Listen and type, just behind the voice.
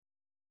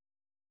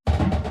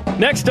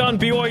Next on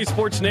BYU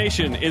Sports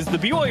Nation, is the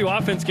BYU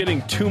offense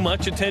getting too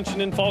much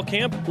attention in fall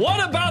camp?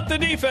 What about the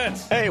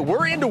defense? Hey,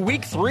 we're into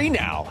week 3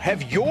 now.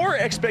 Have your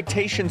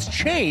expectations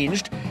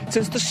changed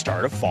since the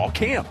start of fall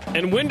camp?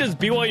 And when does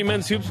BYU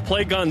men's hoops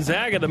play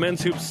Gonzaga? The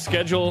men's hoops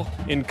schedule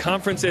in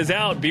conference is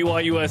out.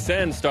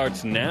 BYUSN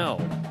starts now.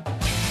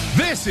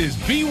 This is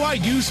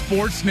BYU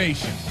Sports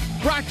Nation,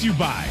 brought to you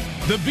by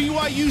The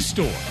BYU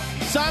Store.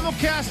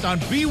 Simulcast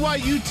on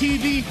BYU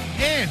TV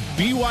and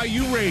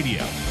BYU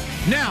Radio.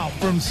 Now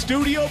from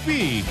Studio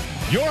B,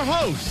 your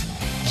hosts,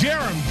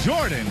 Jarom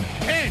Jordan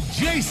and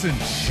Jason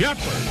Shepard.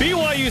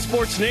 BYU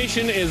Sports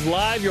Nation is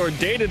live, your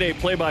day-to-day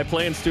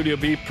play-by-play in Studio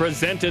B,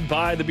 presented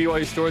by the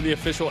BYU Store, the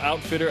official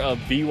outfitter of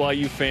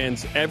BYU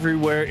fans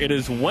everywhere. It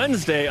is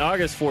Wednesday,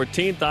 August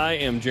 14th. I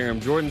am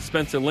Jarom Jordan.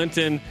 Spencer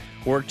Linton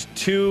worked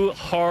 2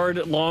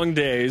 hard, long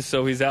days,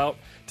 so he's out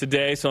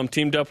today. So I'm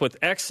teamed up with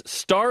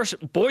ex-Star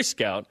Boy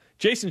Scout,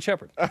 Jason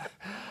Shepard.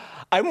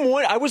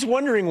 I was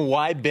wondering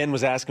why Ben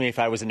was asking me if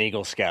I was an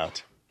Eagle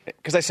Scout.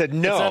 Because I said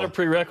no. Is that a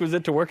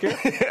prerequisite to work here?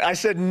 I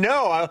said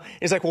no.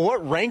 He's like, well,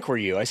 what rank were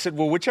you? I said,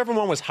 well, whichever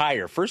one was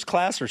higher, first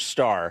class or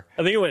star.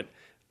 I think it went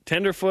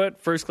tenderfoot,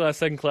 first class,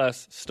 second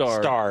class,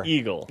 star,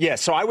 Eagle. Yeah,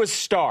 so I was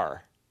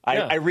star.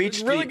 I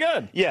reached really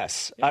good.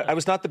 Yes. Yeah. I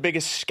was not the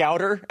biggest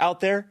scouter out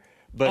there.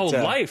 But,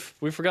 Life.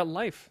 We forgot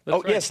Life.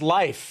 That's right. Yes,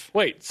 Life.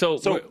 Wait, so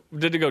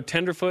did it go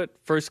tenderfoot,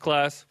 first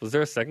class? Was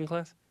there a second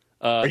class?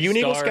 Are you an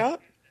Eagle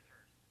Scout?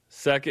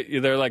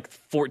 Second, there are like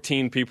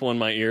 14 people in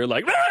my ear,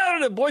 like,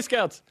 Boy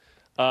Scouts.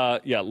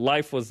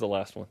 Life was the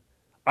last one.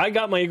 I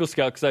got my Eagle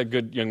Scout because I had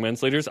good young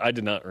men's leaders. I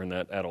did not earn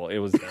that at all. It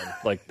was them.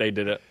 Like, they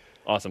did it.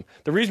 Awesome.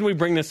 The reason we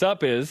bring this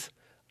up is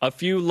a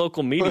few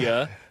local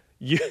media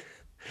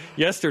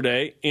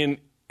yesterday in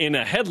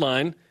a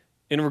headline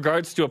in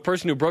regards to a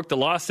person who broke the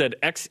law said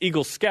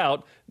ex-Eagle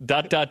Scout, ...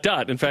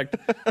 In fact,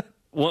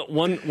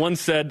 one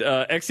said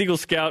ex-Eagle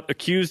Scout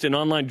accused an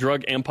online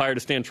drug empire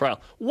to stand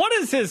trial. What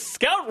does his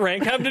scout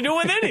rank have to do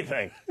with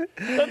anything?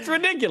 That's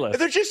ridiculous.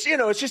 They're just,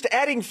 it's just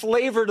adding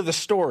flavor to the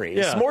story.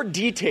 It's more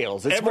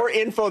details. It's more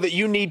info that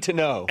you need to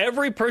know.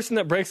 Every person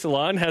that breaks the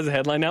law and has a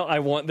headline now, I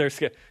want their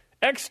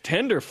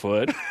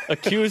ex-tenderfoot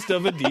accused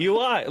of a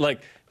DUI.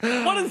 Like,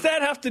 what does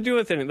that have to do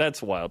with anything?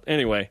 That's wild.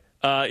 Anyway.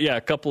 A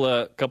couple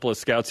of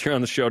scouts here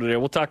on the show today.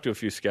 We'll talk to a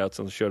few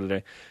scouts on the show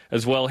today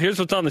as well. Here's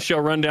what's on the show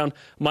rundown.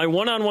 My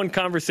one-on-one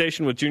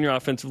conversation with junior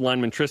offensive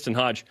lineman Tristan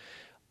Hodge.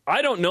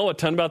 I don't know a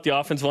ton about the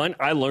offensive line.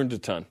 I learned a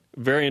ton.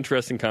 Very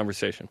interesting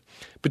conversation.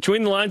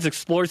 Between the Lines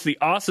explores the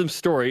awesome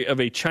story of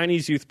a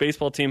Chinese youth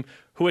baseball team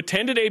who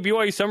attended a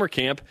BYU summer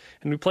camp,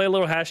 and we play a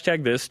little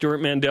hashtag this. Stuart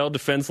Mandel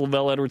defends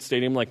Lavelle Edwards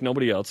Stadium like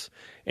nobody else,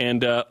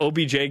 and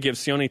OBJ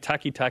gives Sione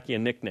Takitaki a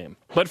nickname.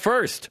 But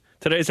first,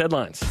 today's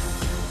headlines.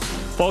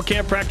 Fall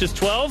camp practice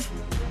 12.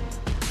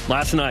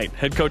 Last night,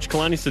 head coach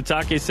Kalani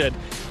Sitake said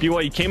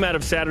BYU came out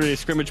of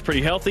Saturday's scrimmage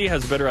pretty healthy,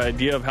 has a better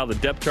idea of how the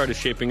depth chart is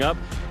shaping up,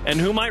 and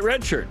who might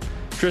redshirt.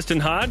 Tristan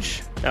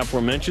Hodge,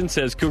 aforementioned,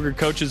 says Cougar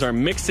coaches are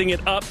mixing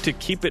it up to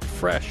keep it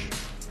fresh.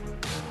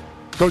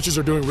 Coaches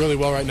are doing really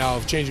well right now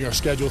of changing our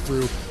schedule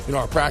through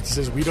our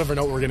practices. We never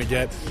know what we're going to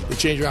get. They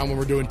change around when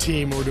we're doing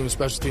team, when we're doing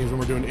special teams, when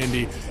we're doing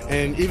indie,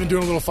 and even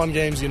doing little fun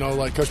games.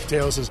 Like Coach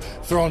Mateos is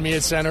throwing me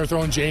at center,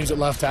 throwing James at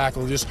left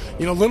tackle. Just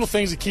little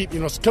things that keep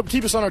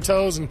us on our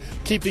toes and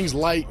keep things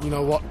light.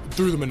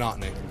 Through the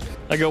monotony.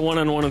 I go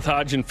one-on-one with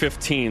Hodge in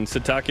 15.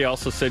 Sitake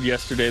also said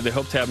yesterday they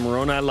hope to have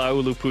Moroni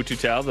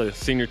Laulu-Pututau, the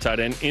senior tight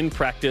end, in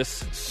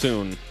practice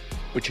soon.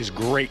 Which is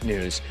great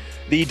news.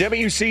 The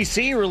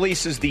WCC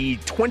releases the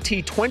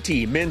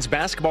 2020 Men's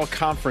Basketball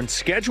Conference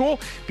schedule.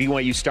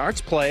 BYU starts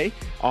play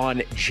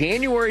on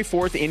January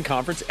 4th in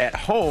conference at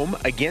home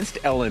against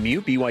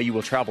LMU. BYU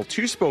will travel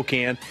to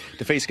Spokane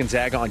to face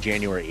Gonzaga on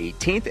January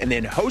 18th and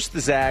then host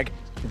the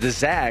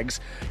Zags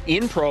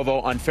in Provo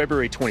on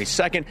February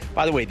 22nd.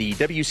 By the way, the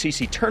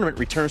WCC tournament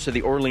returns to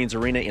the Orleans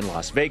Arena in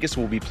Las Vegas.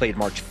 Will be played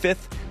March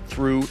 5th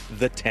through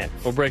the 10th.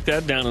 We'll break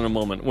that down in a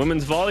moment.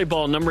 Women's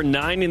volleyball, number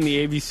 9 in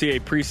the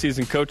AVCA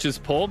preseason coaches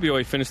poll.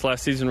 BYU finished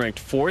last season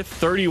ranked 4th,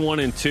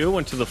 31-2,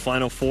 went to the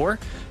Final Four.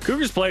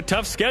 Cougars play a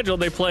tough schedule.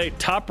 They play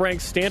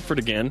top-ranked Stanford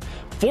again,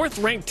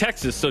 4th-ranked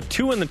Texas, so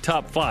 2 in the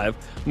top 5.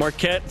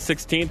 Marquette,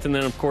 16th, and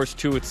then, of course,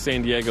 2 with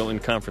San Diego in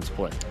conference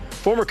play.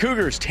 Former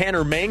Cougars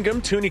Tanner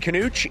Mangum, Tuni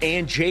Canuch,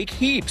 and Jake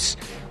Heaps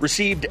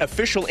received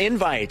official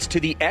invites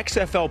to the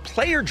XFL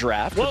Player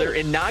Draft for their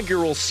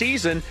inaugural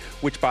season,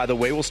 which, by the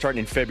way, will start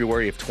in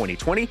February of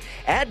 2020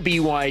 at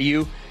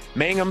BYU.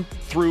 Mangum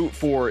threw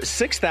for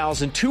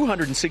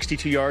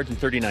 6,262 yards and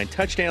 39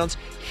 touchdowns.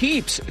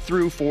 Heaps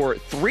threw for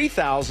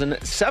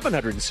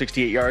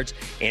 3,768 yards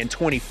and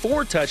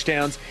 24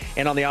 touchdowns.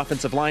 And on the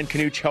offensive line,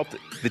 Canuch helped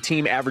the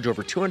team average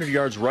over 200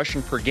 yards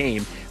rushing per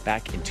game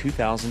back in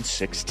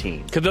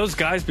 2016. Could those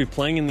guys be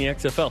playing in the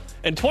XFL?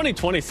 And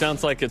 2020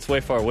 sounds like it's way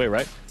far away,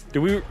 right?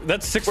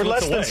 That's 6 months away. We're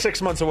less than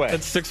 6 months away.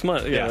 That's 6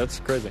 months. Yeah, that's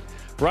crazy.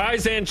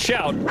 Rise and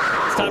shout.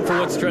 It's time for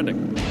What's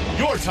Trending.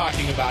 You're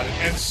talking about it,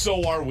 and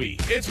so are we.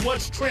 It's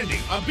What's Trending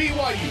on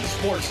BYU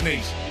Sports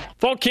Nation.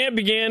 Fall camp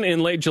began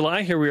in late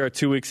July. Here we are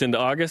 2 weeks into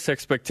August.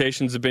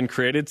 Expectations have been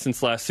created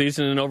since last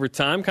season, and over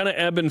time kind of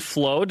ebb and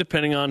flow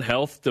depending on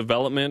health,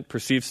 development,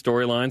 perceived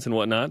storylines, and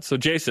whatnot. So,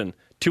 Jason,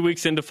 2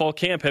 weeks into fall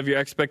camp, have your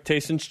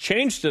expectations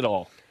changed at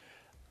all?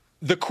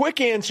 The quick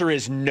answer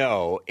is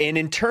no. And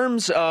in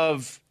terms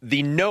of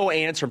the no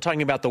answer, I'm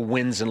talking about the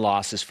wins and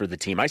losses for the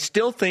team. I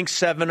still think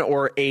 7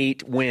 or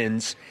 8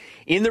 wins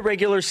in the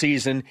regular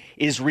season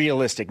is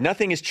realistic.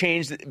 Nothing has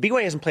changed.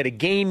 BYU hasn't played a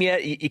game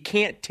yet. You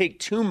can't take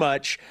too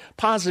much,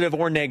 positive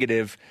or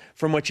negative,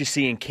 from what you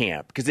see in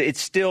camp because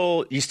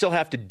you still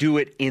have to do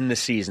it in the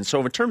season. So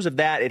in terms of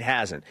that, it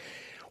hasn't.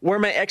 Where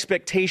my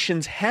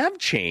expectations have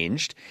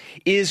changed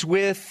is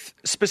with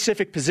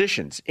specific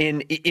positions.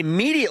 And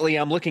immediately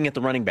I'm looking at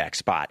the running back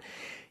spot.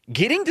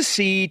 Getting to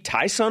see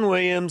Tyson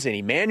Williams and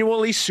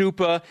Emmanuel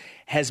Isupa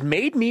has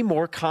made me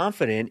more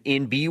confident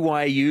in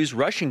BYU's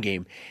rushing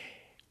game.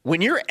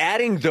 When you're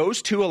adding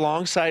those two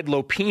alongside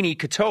Lopini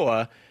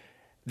Katoa,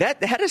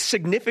 that has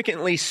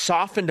significantly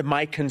softened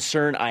my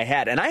concern I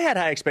had. And I had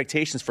high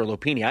expectations for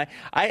Lopini.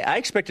 I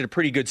expected a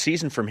pretty good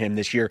season from him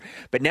this year.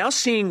 But now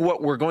seeing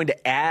what we're going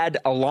to add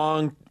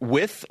along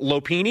with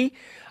Lopini,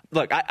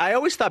 look, I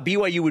always thought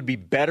BYU would be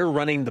better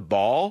running the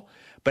ball.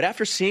 But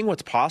after seeing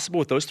what's possible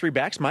with those three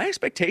backs, my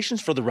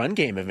expectations for the run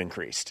game have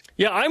increased.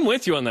 Yeah, I'm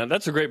with you on that.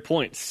 That's a great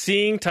point.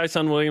 Seeing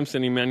Tyson Williams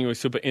and Emmanuel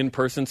Isupa in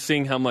person,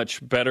 seeing how much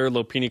better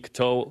Lopini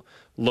Katoa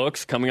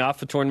looks coming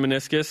off a torn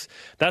meniscus,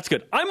 that's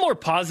good. I'm more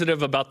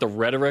positive about the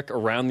rhetoric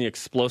around the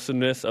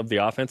explosiveness of the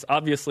offense.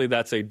 Obviously,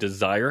 that's a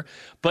desire.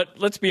 But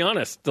let's be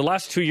honest, the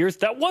last 2 years,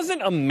 that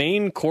wasn't a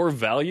main core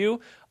value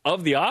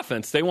of the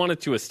offense. They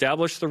wanted to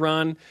establish the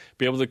run,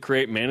 be able to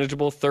create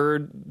manageable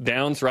third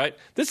downs, right?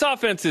 This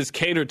offense is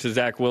catered to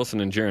Zach Wilson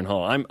and Jaren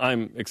Hall.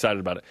 I'm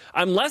excited about it.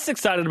 I'm less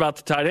excited about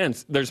the tight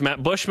ends. There's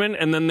Matt Bushman,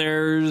 and then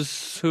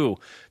there's who?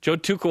 Joe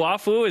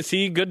Tukuafu. Is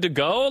he good to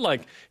go?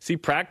 Like, is he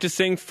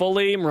practicing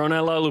fully? Moroni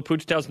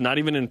Laulu-Puchatau's not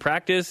even in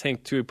practice.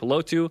 Hank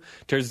Tuipulotu,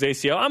 Terz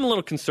ACL. I'm a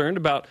little concerned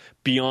about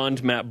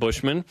beyond Matt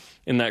Bushman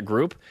in that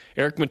group.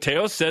 Eric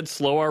Mateo said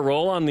slow our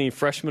roll on the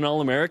freshman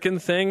All-American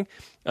thing.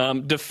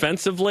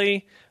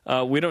 Defensively,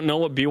 we don't know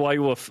what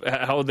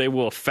BYU how they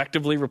will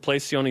effectively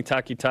replace Sione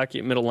Takitaki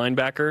at middle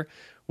linebacker.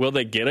 Will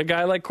they get a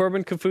guy like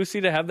Corbin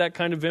Kaufusi to have that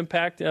kind of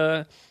impact,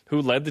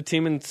 who led the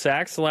team in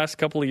sacks the last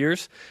couple of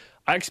years?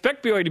 I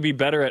expect BYU to be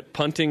better at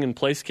punting and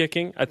place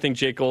kicking. I think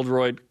Jake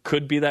Oldroyd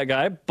could be that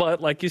guy,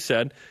 but like you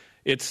said,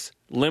 it's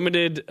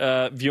limited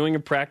viewing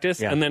of practice,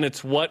 and then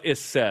it's what is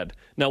said.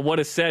 Now, what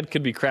is said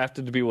could be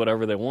crafted to be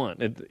whatever they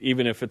want,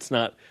 even if it's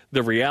not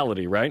the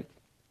reality, right?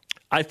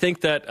 I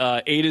think that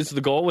 8 is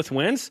the goal with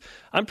wins.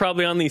 I'm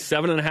probably on the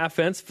 7.5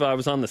 fence. If I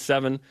was on the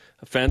 7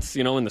 fence,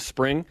 in the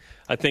spring,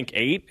 I think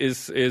 8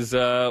 is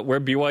where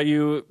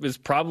BYU is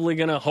probably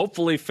going to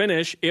hopefully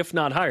finish, if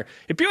not higher.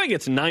 If BYU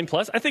gets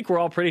 9+, I think we're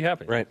all pretty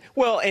happy. Right.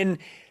 Well, and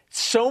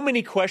so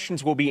many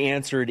questions will be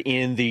answered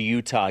in the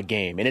Utah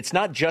game. And it's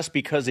not just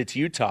because it's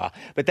Utah,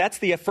 but that's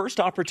the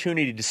first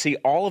opportunity to see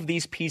all of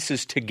these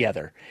pieces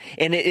together.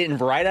 And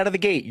right out of the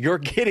gate, you're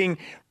getting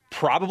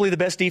probably the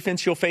best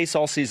defense you'll face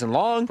all season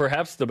long.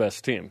 Perhaps the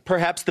best team.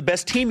 Perhaps the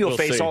best team you'll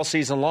face all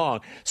season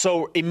long.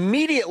 So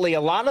immediately,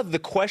 a lot of the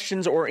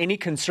questions or any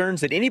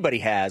concerns that anybody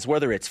has,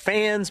 whether it's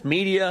fans,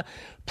 media,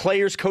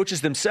 players,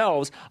 coaches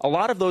themselves, a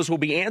lot of those will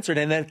be answered.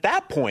 And then at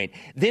that point,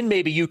 then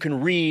maybe you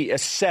can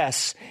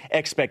reassess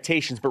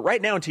expectations. But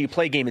right now, until you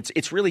play a game,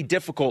 it's really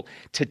difficult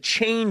to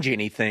change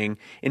anything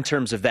in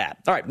terms of that.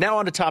 All right, now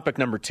on to topic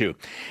number 2.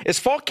 As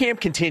fall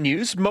camp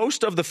continues,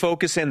 most of the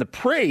focus and the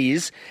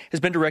praise has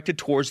been directed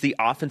towards the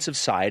offensive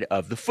side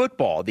of the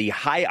football. The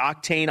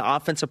high-octane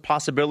offensive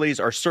possibilities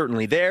are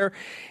certainly there,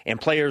 and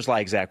players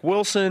like Zach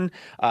Wilson,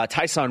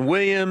 Tyson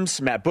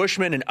Williams, Matt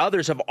Bushman, and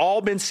others have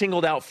all been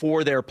singled out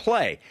for their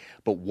play.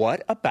 But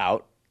what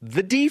about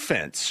the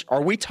defense?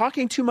 Are we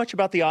talking too much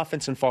about the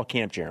offense in fall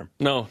camp, Jerem?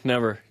 No,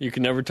 never. You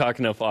can never talk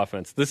enough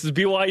offense. This is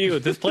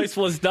BYU. This place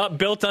was not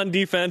built on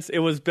defense. It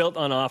was built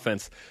on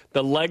offense.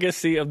 The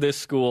legacy of this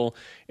school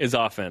is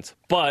offense.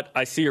 But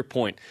I see your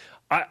point.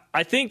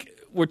 I think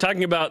we're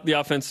talking about the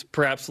offense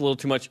perhaps a little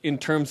too much in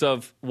terms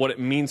of what it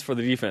means for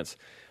the defense.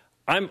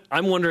 I'm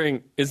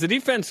wondering, is the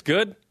defense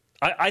good?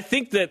 I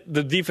think that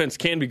the defense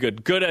can be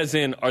good. Good as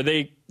in, are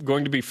they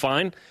going to be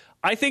fine?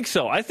 I think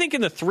so. I think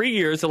in the 3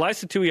 years,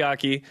 Ilaisa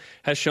Tuiaki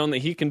has shown that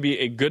he can be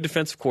a good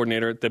defensive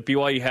coordinator, that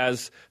BYU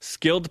has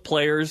skilled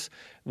players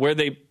where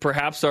they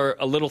perhaps are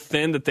a little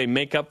thin, that they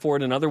make up for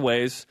it in other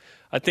ways.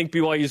 I think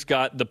BYU's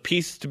got the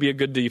pieces to be a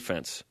good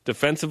defense.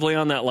 Defensively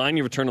on that line,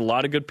 you return a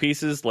lot of good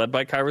pieces, led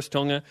by Kairos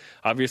Tonga.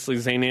 Obviously,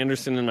 Zane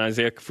Anderson and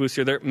Isaiah Kaufusi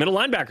are there. Middle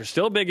linebacker,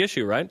 still a big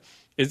issue, right?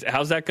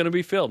 How's that going to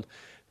be filled?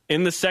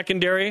 In the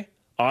secondary,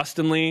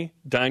 Austin Lee,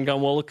 Dayan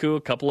Ghanwoloku,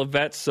 a couple of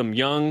vets, some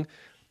young,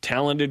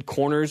 talented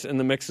corners in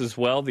the mix as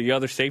well. The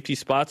other safety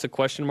spots, a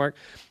question mark.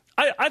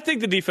 I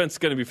think the defense is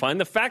going to be fine.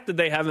 The fact that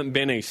they haven't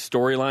been a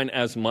storyline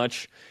as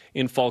much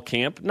in fall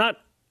camp, not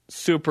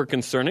super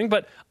concerning,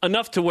 but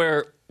enough to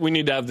where we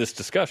need to have this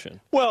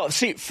discussion. Well,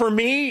 see, for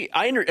me,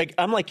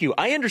 I'm like you.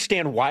 I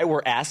understand why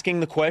we're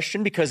asking the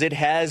question because it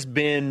has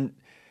been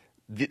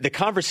the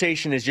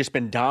conversation has just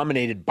been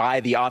dominated by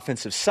the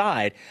offensive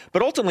side.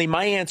 But ultimately,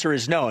 my answer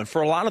is no. And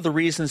for a lot of the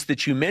reasons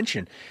that you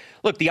mentioned,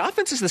 look, the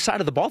offense is the side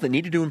of the ball that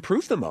needed to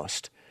improve the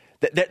most.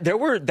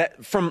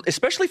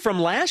 Especially from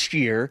last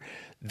year,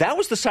 that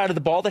was the side of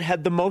the ball that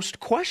had the most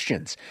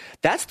questions.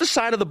 That's the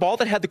side of the ball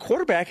that had the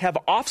quarterback have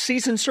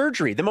off-season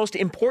surgery. The most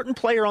important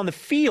player on the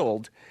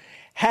field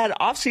had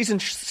off-season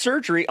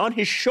surgery on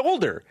his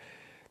shoulder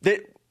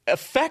that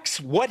affects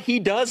what he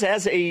does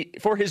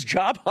for his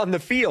job on the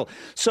field.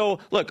 So,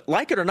 look,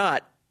 like it or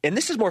not, and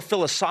this is more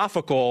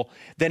philosophical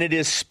than it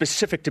is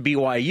specific to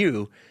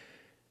BYU,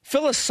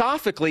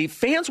 philosophically,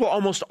 fans will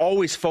almost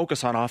always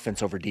focus on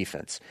offense over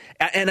defense.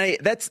 And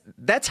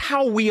that's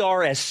how we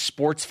are as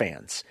sports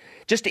fans,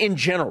 just in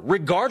general,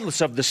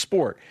 regardless of the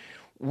sport.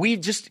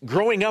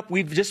 Growing up,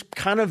 we've just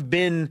kind of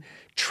been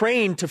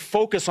trained to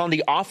focus on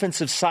the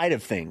offensive side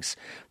of things.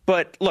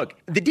 But look,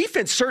 the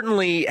defense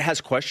certainly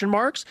has question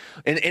marks,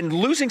 and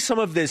losing some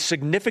of the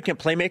significant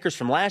playmakers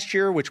from last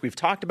year, which we've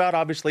talked about,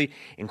 obviously,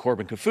 in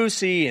Corbin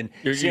Kaufusi and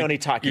Sione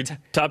Taki.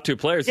 Top two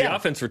players. Yeah. The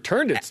offense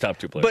returned its top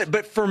two players.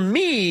 But for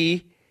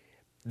me,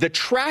 the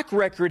track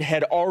record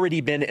had already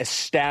been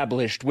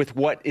established with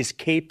what is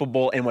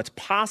capable and what's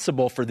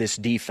possible for this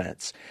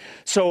defense.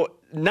 So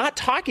not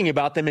talking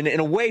about them in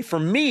a way, for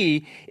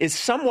me, is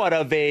somewhat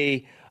of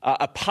a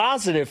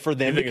positive for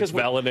them. Because it's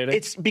validating?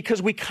 It's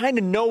because we kind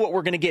of know what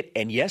we're going to get.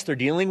 And yes, they're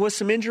dealing with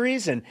some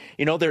injuries, and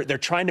they're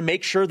trying to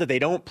make sure that they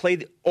don't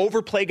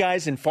overplay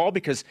guys in fall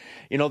because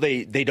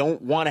they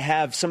don't want to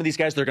have some of these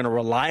guys they're going to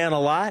rely on a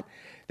lot.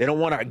 They don't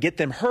want to get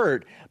them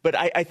hurt. But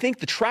I think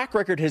the track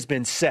record has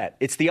been set.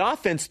 It's the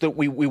offense that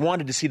we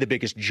wanted to see the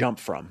biggest jump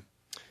from.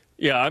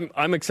 Yeah,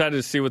 I'm excited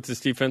to see what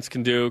this defense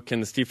can do. Can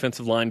this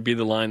defensive line be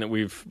the line that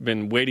we've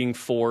been waiting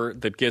for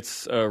that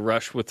gets a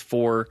rush with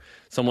 4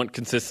 somewhat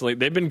consistently?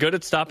 They've been good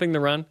at stopping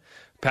the run.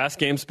 Past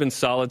game's been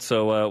solid,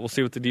 so we'll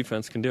see what the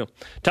defense can do.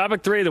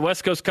 Topic 3, the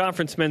West Coast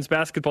Conference men's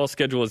basketball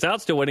schedule is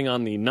out. Still waiting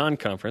on the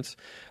non-conference.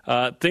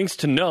 Things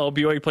to know,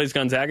 BYU plays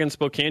Gonzaga in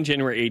Spokane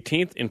January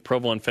 18th, in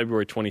Provo on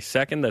February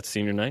 22nd. That's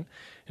senior night.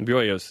 And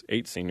BYU has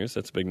 8 seniors.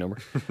 That's a big number.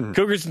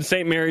 Cougars and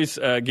St. Mary's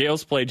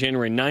Gales play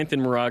January 9th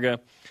in Moraga,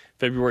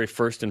 February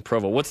 1st in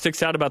Provo. What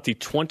sticks out about the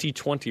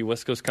 2020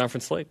 West Coast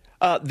Conference slate?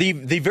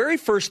 The very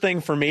first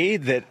thing for me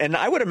and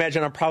I would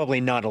imagine I'm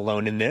probably not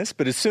alone in this,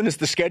 but as soon as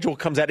the schedule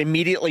comes out,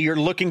 immediately you're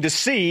looking to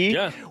see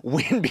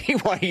when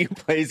BYU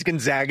plays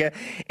Gonzaga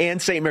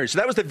and St. Mary's. So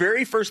that was the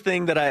very first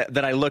thing that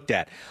I looked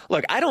at.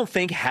 Look, I don't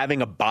think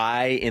having a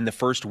bye in the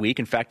first week,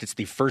 in fact, it's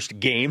the first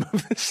game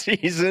of the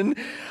season,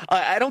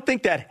 I don't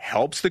think that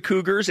helps the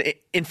Cougars.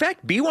 In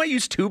fact,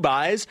 BYU's 2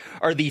 byes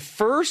are the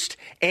first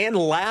and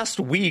last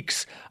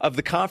weeks of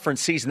the conference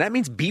season. That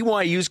means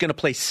BYU is going to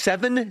play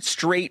 7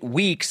 straight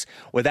weeks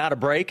without a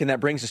break, and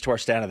that brings us to our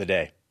stat of the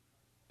day.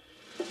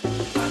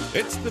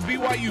 It's the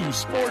BYU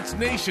Sports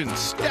Nation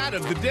stat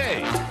of the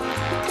day.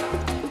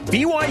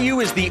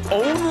 BYU is the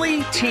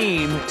only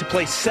team to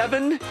play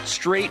 7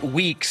 straight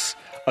weeks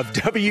of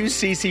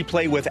WCC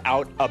play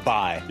without a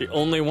bye. The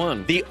only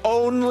one. The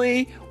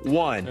only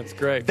one. That's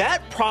great.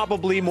 That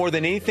probably more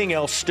than anything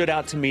else stood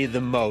out to me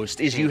the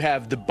most is you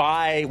have the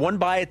bye, one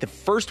bye at the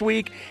first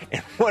week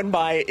and one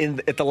bye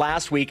at the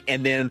last week,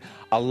 and then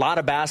a lot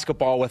of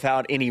basketball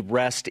without any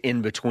rest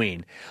in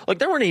between. Look,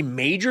 there weren't any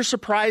major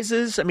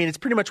surprises. I mean, it's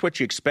pretty much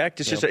what you expect.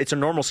 It's just it's a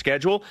normal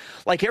schedule.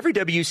 Like every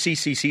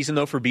WCC season,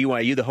 though, for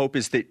BYU, the hope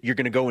is that you're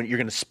going to go and you're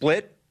going to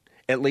split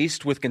at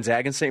least with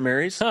Gonzaga and St.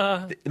 Mary's.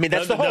 I mean,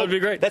 that's the hope. That would be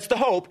great. That's the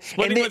hope.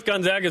 Splitting with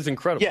Gonzaga is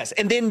incredible. Yes,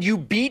 and then you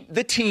beat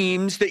the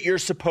teams that you're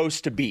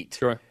supposed to beat.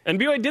 Sure. And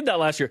BYU did that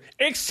last year,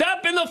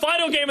 except in the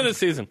final game of the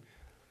season.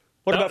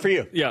 What about for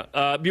you? Yeah,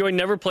 BYU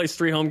never plays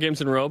 3 home games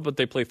in a row, but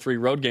they play 3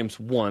 road games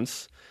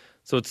once.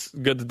 So it's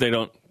good that they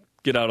don't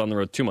get out on the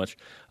road too much.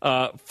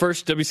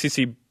 First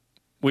WCC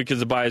week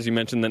is a bye, as you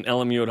mentioned, then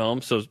LMU at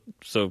home,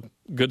 so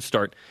good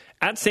start.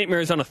 At St.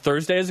 Mary's on a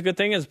Thursday is a good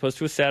thing as opposed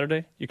to a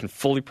Saturday. You can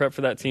fully prep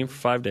for that team for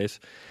 5 days.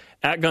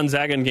 At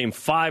Gonzaga in Game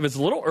 5 is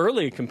a little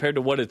early compared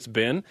to what it's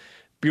been.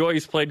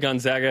 BYU's played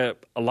Gonzaga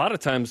a lot of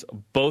times,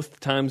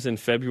 both times in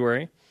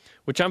February,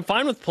 which I'm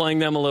fine with playing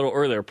them a little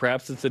earlier.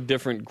 Perhaps it's a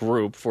different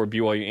group for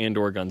BYU and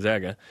or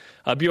Gonzaga.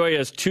 BYU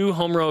has 2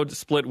 home road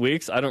split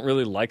weeks. I don't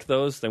really like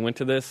those. They went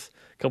to this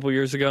a couple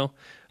years ago.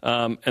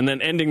 And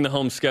then ending the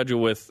home schedule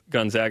with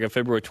Gonzaga,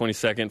 February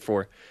 22nd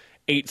for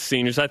 8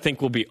 seniors, I think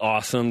will be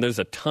awesome. There's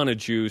a ton of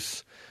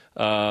juice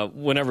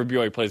whenever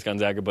BYU plays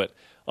Gonzaga, but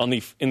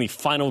in the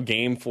final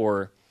game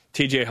for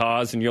TJ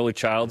Haws and Yoli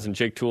Childs and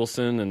Jake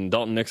Toulson and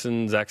Dalton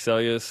Nixon, Zach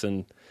Selius,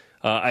 and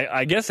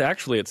I guess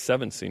actually it's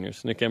 7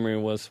 seniors. Nick Emery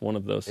was one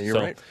of those.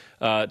 You're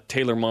right.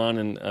 Taylor Mon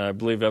and I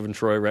believe Evan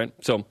Troy, right?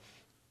 So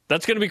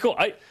that's going to be cool.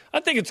 I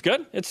think it's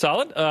good. It's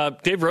solid.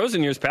 Dave Rose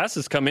in years past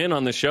has come in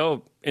on the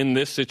show in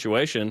this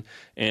situation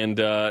and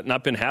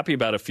not been happy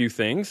about a few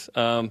things.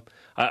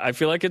 I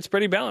feel like it's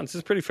pretty balanced.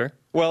 It's pretty fair.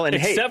 Well, and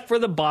except for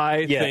the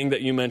bye thing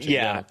that you mentioned.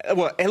 Yeah.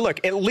 Well, and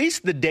look, at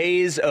least the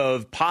days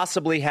of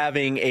possibly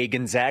having a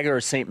Gonzaga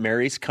or St.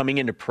 Mary's coming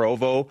into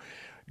Provo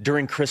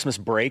during Christmas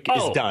break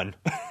is done.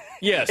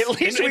 Yes. At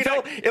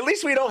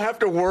least we don't have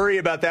to worry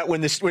about that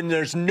when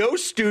there's no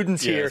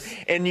students here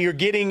and you're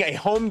getting a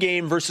home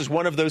game versus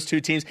one of those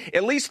two teams.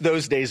 At least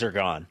those days are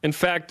gone. In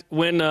fact,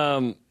 when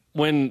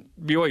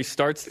BYU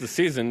starts the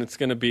season, it's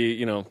going to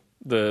be,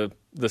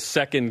 the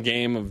second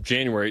game of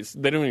January.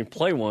 They don't even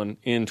play one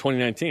in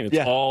 2019. It's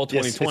all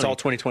 2020. Yes, it's all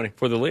 2020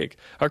 for the league.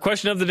 Our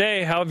question of the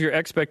day: how have your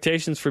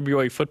expectations for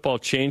BYU football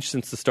changed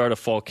since the start of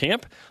fall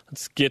camp?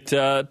 Let's get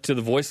to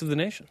the voice of the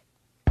nation.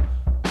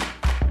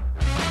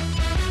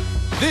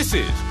 This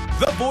is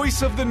the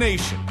voice of the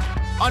nation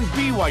on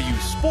BYU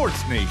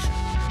Sports Nation.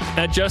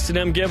 At Justin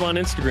M. Gibb on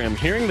Instagram,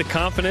 hearing the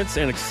confidence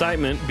and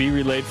excitement be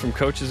relayed from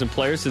coaches and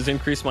players has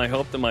increased my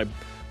hope that my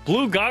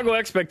blue goggle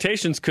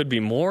expectations could be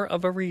more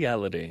of a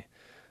reality.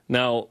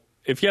 Now,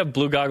 if you have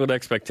blue goggled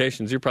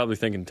expectations, you're probably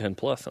thinking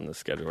 10+ on this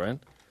schedule, right?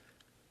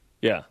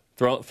 Yeah.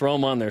 Throw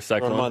them on there,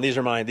 Cyclone. Throw them on. These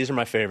are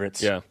my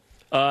favorites. Yeah.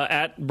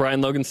 At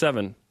Brian Logan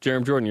 7,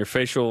 Jerem Jordan, your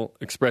facial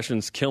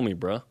expressions kill me,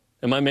 bruh.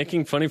 Am I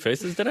making funny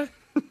faces today?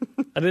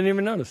 I didn't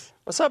even notice.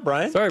 What's up,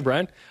 Brian? Sorry,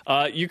 Brian.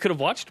 You could have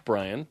watched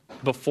Brian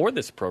before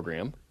this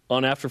program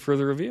on After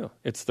Further Review.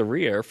 It's the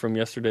re-air from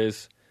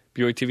yesterday's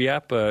BYU TV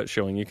app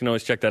showing. You can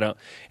always check that out.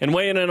 And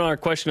weigh in on our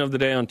question of the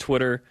day on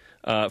Twitter,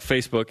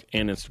 Facebook,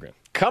 and Instagram.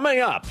 Coming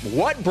up,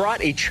 what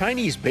brought a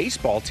Chinese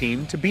baseball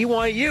team to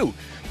BYU?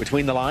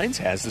 Between the Lines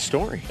has the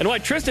story. And why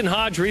Tristan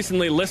Hodge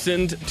recently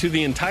listened to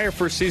the entire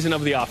first season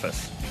of The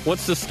Office.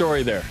 What's the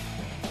story there?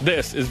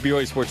 This is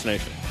BYU Sports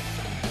Nation.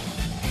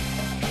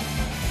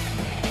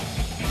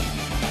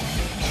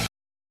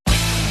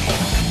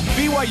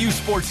 BYU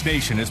Sports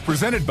Nation is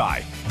presented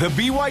by The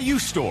BYU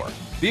Store,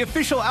 the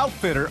official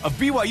outfitter of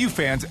BYU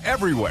fans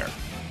everywhere.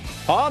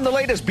 On the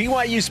latest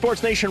BYU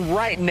Sports Nation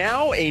right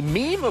now, a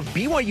meme of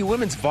BYU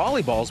women's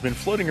volleyball has been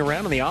floating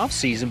around in the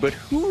offseason, but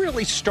who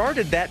really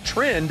started that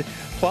trend?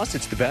 Plus,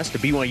 it's the best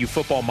of BYU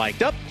football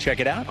mic'd up. Check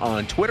it out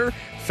on Twitter,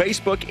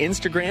 Facebook,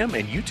 Instagram,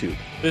 and YouTube.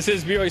 This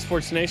is BYU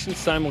Sports Nation,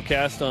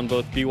 simulcast on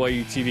both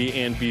BYU TV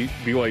and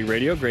BYU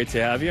Radio. Great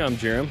to have you. I'm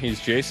Jerem. He's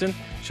Jason.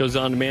 Shows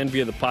on demand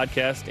via the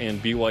podcast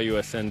and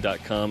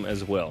BYUSN.com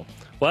as well.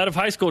 Well, out of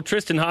high school,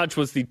 Tristan Hodge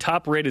was the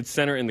top-rated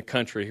center in the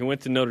country. He went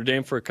to Notre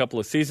Dame for a couple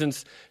of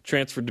seasons,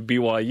 transferred to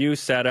BYU,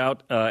 sat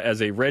out as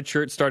a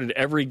redshirt, started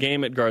every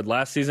game at guard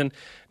last season.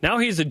 Now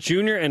he's a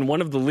junior and one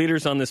of the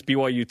leaders on this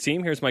BYU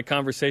team. Here's my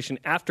conversation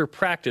after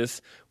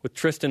practice with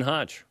Tristan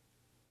Hodge.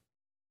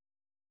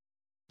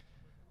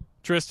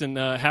 Tristan,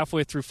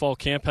 halfway through fall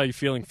camp, how are you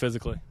feeling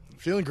physically?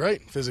 Feeling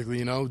great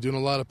physically, doing a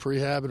lot of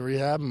prehab and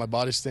rehab, and my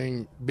body's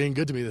being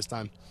good to me this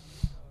time.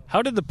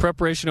 How did the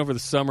preparation over the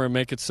summer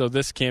make it so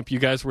this camp you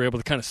guys were able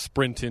to kind of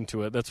sprint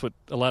into it? That's what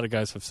a lot of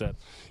guys have said.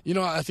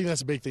 I think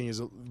that's a big thing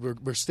is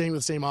we're staying with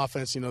the same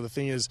offense. The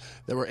thing is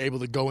that we're able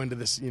to go into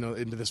this,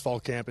 into this fall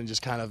camp and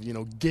just kind of,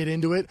 get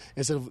into it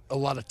instead of a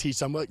lot of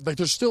teach. Like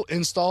there's still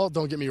install,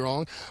 don't get me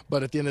wrong,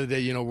 but at the end of the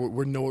day,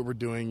 we know what we're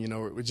doing.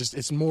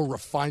 It's more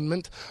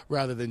refinement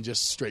rather than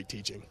just straight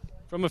teaching.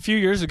 From a few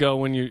years ago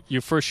when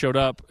you first showed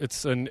up,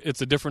 it's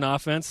a different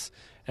offense.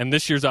 And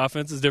this year's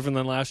offense is different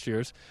than last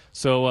year's.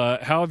 So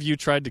how have you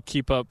tried to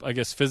keep up, I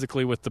guess,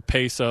 physically with the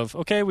pace of,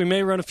 okay, we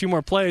may run a few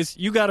more plays.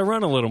 You got to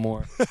run a little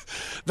more.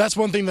 That's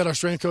one thing that our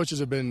strength coaches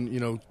have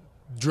been,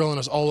 drilling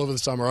us all over the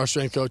summer. Our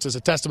strength coach is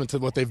a testament to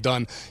what they've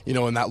done,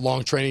 in that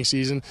long training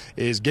season,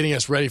 is getting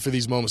us ready for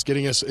these moments,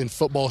 getting us in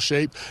football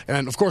shape.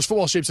 And, of course,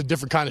 football shape's a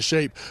different kind of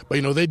shape.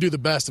 But, they do the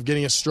best of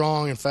getting us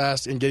strong and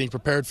fast and getting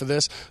prepared for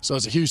this. So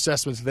it's a huge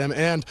testament to them.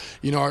 And,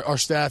 our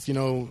staff,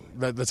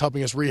 that's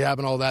helping us rehab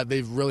and all that,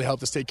 they've really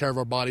helped us take care of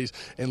our bodies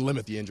and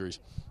limit the injuries.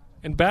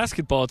 In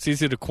basketball, it's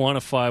easy to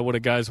quantify what a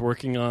guy's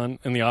working on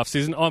in the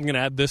offseason. Oh, I'm going to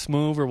add this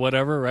move or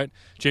whatever, right?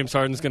 James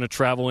Harden's going to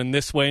travel in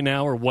this way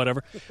now or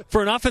whatever.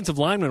 For an offensive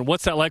lineman,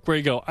 what's that like where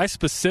you go, I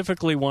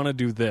specifically want to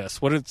do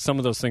this? What are some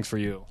of those things for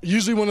you?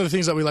 Usually one of the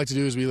things that we like to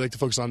do is we like to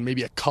focus on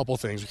maybe a couple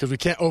things because we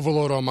can't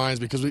overload our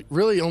minds because we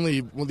really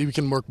we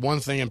can work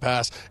one thing in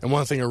pass and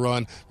one thing in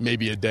run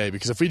maybe a day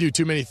because if we do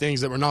too many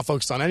things that we're not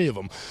focused on any of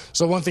them.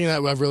 So one thing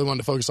that I've really wanted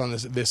to focus on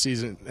this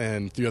season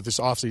and throughout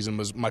this offseason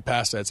was my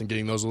pass sets and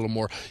getting those a little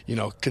more,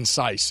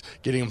 concise,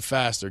 getting them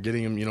faster,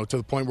 getting them, to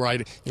the point where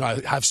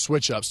I have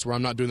switch ups where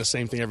I'm not doing the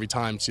same thing every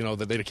time,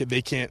 that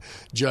they can't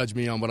judge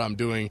me on what I'm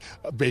doing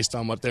based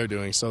on what they're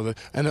doing.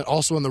 And then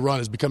also in the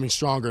run is becoming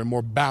stronger and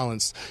more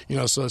balanced,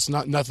 so it's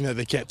not nothing that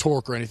they can't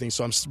torque or anything.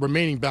 So I'm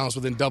remaining balanced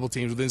within double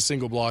teams, within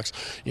single blocks,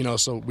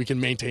 so we can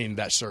maintain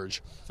that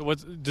surge. So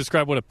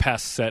describe what a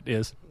pass set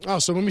is. Oh,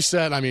 so when we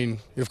set,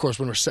 of course,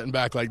 when we're setting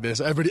back like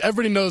this,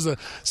 everybody knows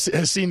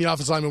has seen the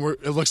offensive lineman.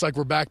 It looks like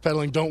we're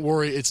backpedaling. Don't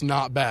worry, it's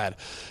not bad.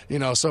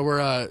 So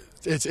we're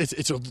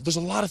there's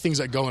a lot of things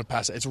that go in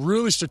pass. It's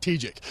really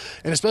strategic,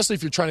 and especially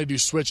if you're trying to do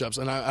switch ups.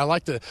 And I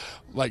like to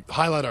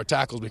highlight our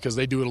tackles because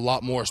they do it a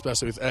lot more,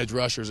 especially with edge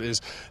rushers.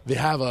 Is they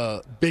have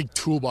a big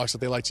toolbox that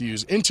they like to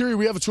use. Interior,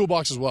 we have a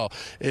toolbox as well.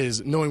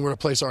 Is knowing where to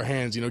place our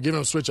hands. Giving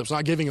them switch ups,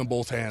 not giving them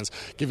both hands,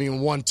 giving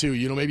them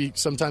 1-2. Maybe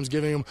sometimes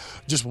giving them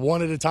just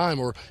one at a time,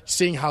 or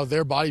seeing how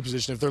their body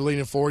position. If they're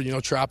leaning forward,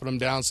 trapping them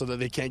down so that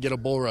they can't get a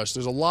bull rush.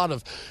 There's a lot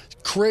of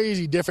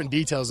crazy different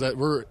details that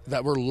we're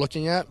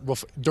looking at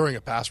during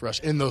a pass rush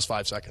in those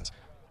 5 seconds.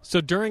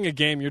 So during a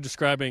game, you're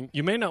describing,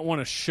 you may not want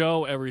to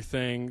show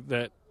everything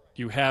that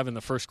you have in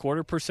the first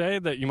quarter per se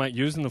that you might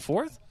use in the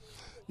fourth?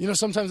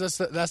 Sometimes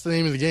that's the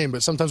name of the game,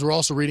 but sometimes we're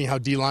also reading how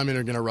D linemen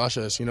are going to rush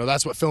us.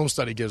 That's what film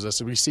study gives us.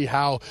 So we see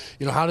how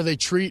do they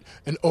treat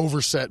an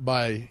overset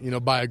by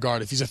a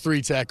guard. If he's a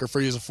 3-tech or if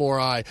he's a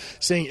 4-eye,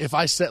 saying if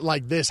I set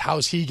like this,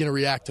 how's he going to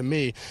react to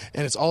me?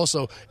 And it's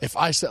also if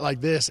I set like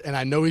this and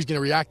I know he's going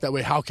to react that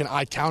way, how can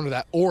I counter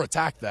that or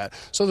attack that?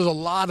 So there's a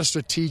lot of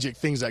strategic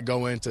things that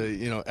go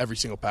into every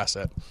single pass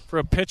set. For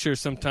a pitcher,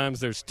 sometimes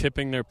there's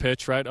tipping their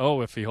pitch, right? Oh,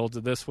 if he holds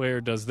it this way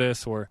or does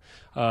this or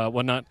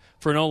whatnot.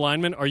 For an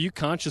O-lineman, are you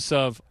conscious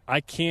of,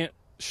 I can't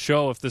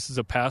show if this is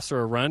a pass or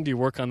a run? Do you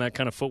work on that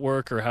kind of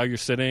footwork or how you're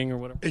sitting or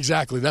whatever?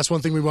 Exactly. That's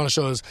one thing we want to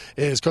show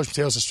is Coach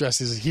Mateos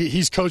stresses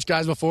he's coached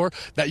guys before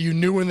that you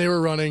knew when they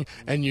were running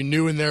and you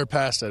knew when they were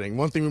pass setting.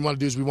 One thing we want to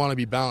do is we want to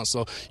be balanced.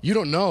 So you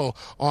don't know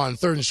on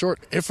 3rd and short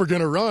if we're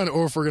going to run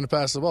or if we're going to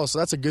pass the ball. So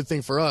that's a good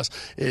thing for us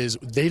is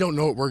they don't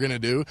know what we're going to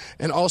do.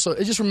 And also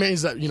it just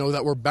remains that,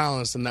 that we're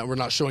balanced and that we're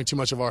not showing too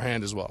much of our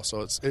hand as well.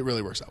 So it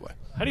really works that way.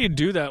 How do you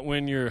do that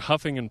when you're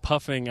huffing and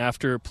puffing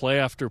after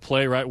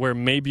play, right, where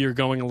maybe you're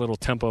going a little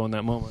tempo in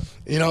that moment?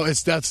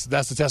 That's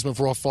the testament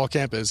for what fall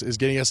camp is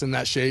getting us in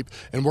that shape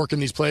and working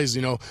these plays,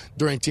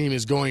 during team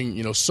is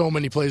going, so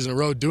many plays in a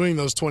row, doing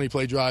those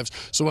 20-play drives.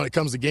 So when it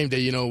comes to game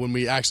day, when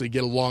we actually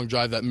get a long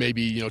drive that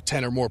maybe,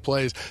 10 or more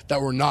plays,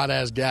 that we're not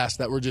as gassed,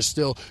 that we're just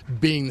still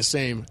being the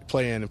same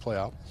play in and play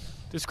out.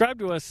 Describe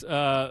to us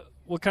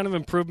what kind of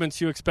improvements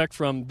you expect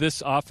from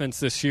this offense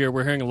this year.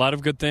 We're hearing a lot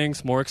of good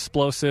things, more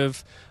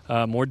explosive,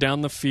 more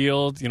down the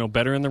field,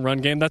 better in the run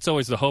game. That's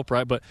always the hope,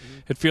 right? But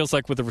it feels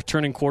like with a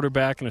returning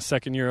quarterback and a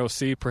second-year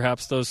OC,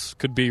 perhaps those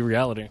could be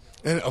reality.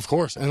 And of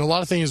course, and a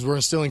lot of things we're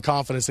instilling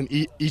confidence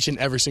in each and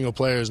every single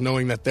player is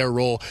knowing that their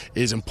role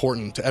is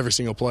important to every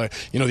single play.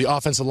 The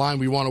offensive line,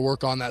 we want to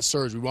work on that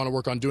surge. We want to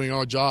work on doing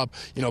our job,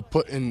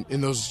 put in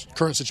those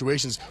current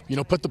situations,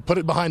 put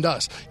it behind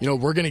us.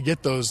 We're going to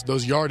get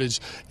those yardage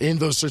in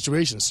those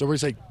situations. So we're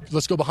going to say,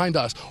 let's go behind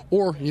us.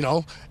 Or,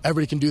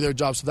 everybody can do their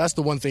job. So that's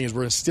the one thing is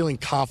we're instilling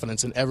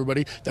confidence in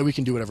everybody that we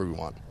can do whatever we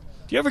want.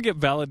 Do you ever get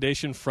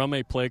validation from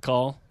a play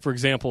call? For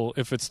example,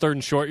 if it's 3rd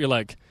and short, you're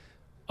like,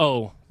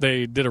 oh,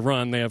 they did a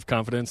run, they have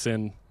confidence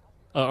in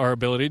our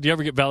ability. Do you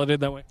ever get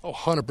validated that way? Oh,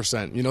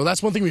 100%.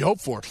 That's one thing we hope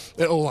for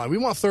at O-line. We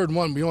want 3rd and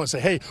 1. We want to say,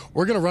 hey,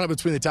 we're going to run it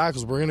between the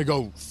tackles. We're going to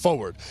go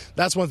forward.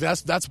 That's one thing.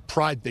 That's a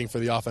pride thing for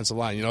the offensive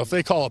line. If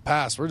they call a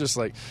pass, we're just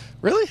like,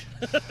 really?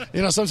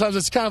 Sometimes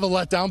it's kind of a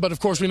letdown, but of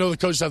course we know the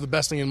coaches have the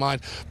best thing in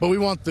mind. But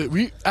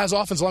we as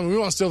offensive linemen, we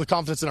want to instill the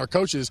confidence in our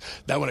coaches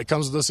that when it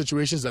comes to those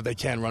situations that they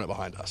can run it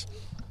behind us.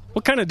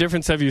 What kind of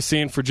difference have you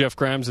seen for Jeff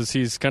Grimes as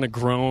he's kind of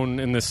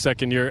grown in this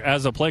second year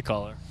as a play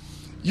caller?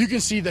 You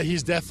can see that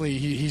he's definitely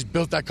he's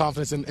built that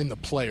confidence in the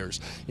players.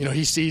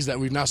 He sees that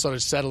we've now started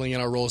settling in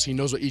our roles. He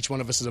knows what each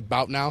one of us is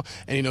about now,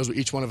 and he knows what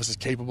each one of us is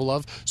capable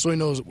of. So he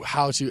knows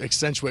how to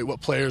accentuate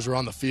what players are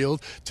on the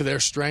field to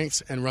their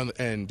strengths and run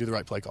and do the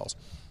right play calls.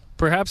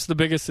 Perhaps the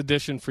biggest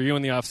addition for you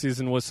in the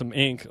offseason was some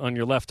ink on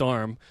your left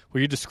arm.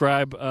 Will you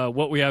describe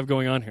what we have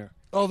going on here?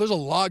 Oh, there's a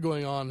lot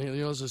going on here.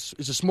 It's a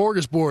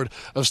smorgasbord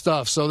of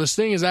stuff. So this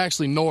thing is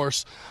actually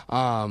Norse. Me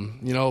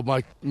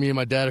and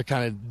my dad are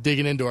kind of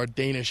digging into our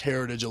Danish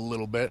heritage a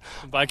little bit.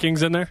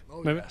 Vikings in there?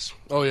 Oh, yes.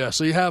 Oh, yeah.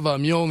 So you have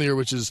Mjolnir,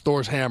 which is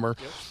Thor's hammer.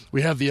 Yep.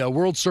 We have the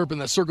world serpent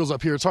that circles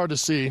up here. It's hard to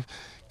see.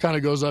 Kind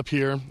of goes up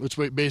here, which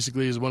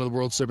basically is one of the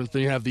world serpents.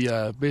 Then you have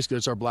the basically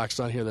it's our black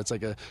sun here. That's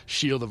like a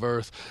shield of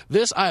Earth.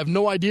 This I have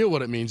no idea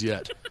what it means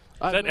yet.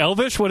 Is that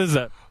Elvish? What is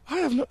that? I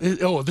have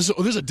no. This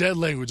is a dead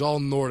language, all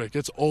Nordic.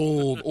 It's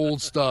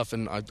old stuff,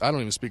 and I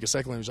don't even speak a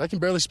second language. I can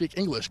barely speak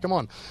English. Come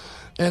on.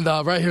 And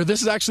right here,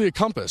 this is actually a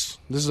compass.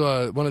 This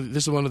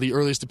is one of the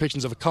earliest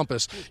depictions of a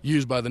compass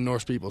used by the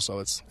Norse people.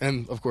 So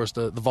and of course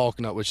the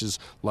Valknut, which is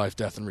life,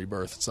 death, and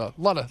rebirth. It's a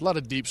lot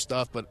of deep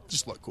stuff, but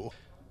just look cool.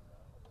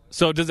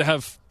 So does it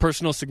have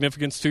personal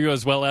significance to you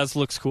as well as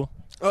looks cool?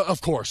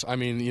 Of course. I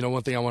mean,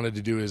 one thing I wanted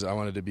to do is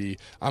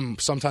I'm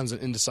sometimes an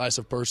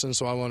indecisive person,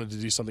 so I wanted to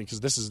do something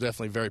because this is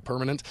definitely very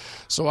permanent.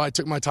 So I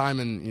took my time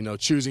in,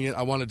 choosing it.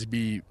 I wanted to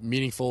be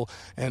meaningful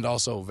and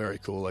also very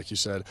cool, like you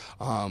said.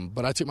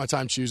 But I took my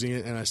time choosing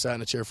it, and I sat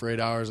in a chair for 8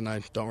 hours, and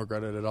I don't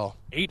regret it at all.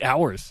 8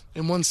 hours?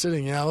 In one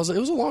sitting, yeah. It was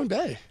a long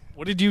day.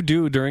 What did you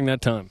do during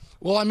that time?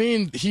 Well, I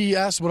mean, he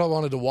asked what I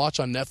wanted to watch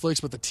on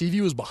Netflix, but the TV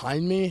was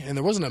behind me, and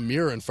there wasn't a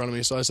mirror in front of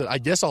me, so I said, I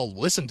guess I'll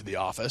listen to The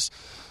Office.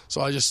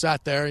 So I just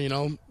sat there,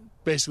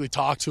 basically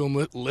talked to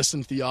him,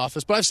 listened to The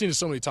Office. But I've seen it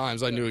so many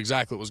times, I knew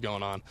exactly what was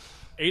going on.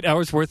 8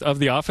 hours worth of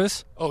The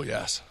Office? Oh,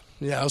 yes.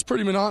 Yeah, it was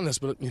pretty monotonous,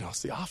 but,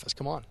 it's The Office.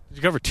 Come on. Did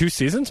you cover 2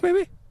 seasons,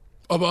 maybe?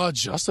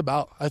 Just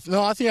about. I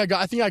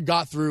think I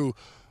got through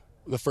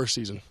the first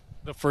season.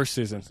 The first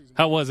season.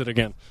 How was it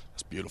again?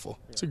 It's beautiful.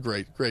 It's a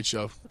great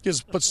show.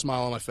 Puts a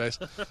smile on my face.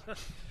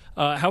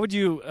 How would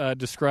you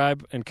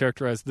describe and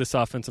characterize this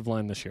offensive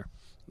line this year?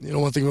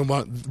 One thing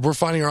we're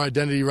finding our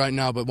identity right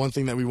now, but one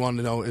thing that we want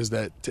to know is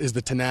the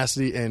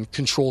tenacity and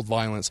controlled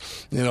violence.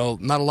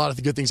 Not a lot of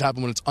the good things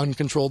happen when it's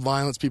uncontrolled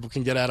violence. People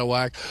can get out of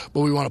whack,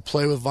 but we want to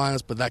play with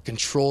violence, but that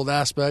controlled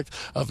aspect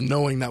of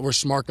knowing that we're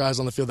smart guys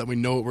on the field, that we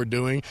know what we're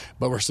doing,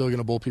 but we're still going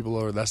to bowl people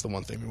over, that's the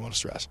one thing we want to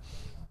stress.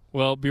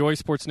 Well, BYU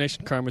Sports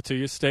Nation, karma to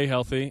you. Stay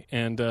healthy,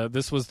 and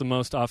this was the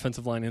most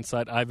offensive line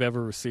insight I've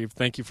ever received.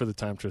 Thank you for the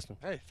time, Tristan.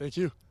 Hey, thank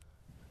you.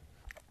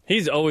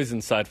 He's always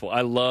insightful.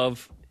 I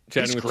love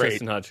chatting with great.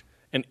 Tristan Hodge.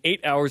 And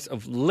 8 hours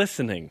of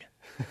listening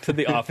to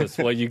The Office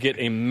while you get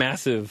a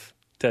massive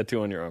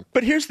tattoo on your arm.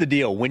 But here's the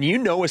deal. When you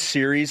know a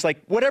series,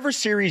 like whatever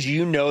series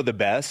you know the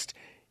best,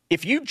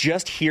 if you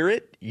just hear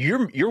it,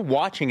 you're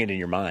watching it in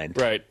your mind.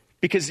 Right.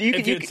 Because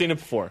if you've seen it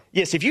before.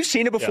 Yes, if you've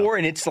seen it before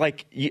and it's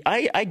like,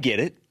 I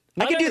get it.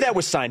 I can do that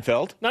with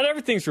Seinfeld. Not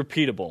everything's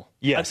repeatable.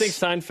 Yes. I think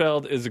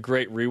Seinfeld is a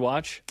great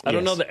rewatch. I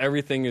don't know that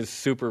everything is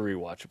super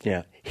rewatchable.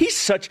 Yeah.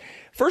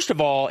 First of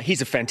all,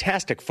 he's a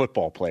fantastic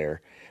football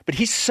player, but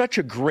he's such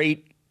a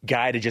great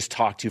guy to just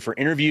talk to for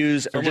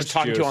interviews or just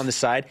talking to on the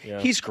side.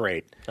 Yeah. He's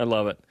great. I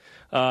love it.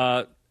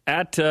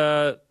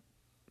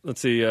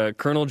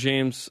 Colonel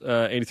James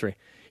 83.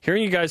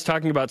 Hearing you guys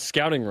talking about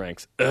scouting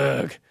ranks.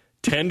 Ugh.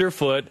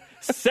 Tenderfoot,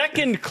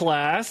 second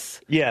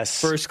class.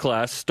 Yes. First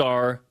class,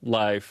 Star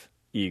Life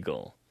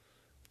Eagle.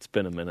 It's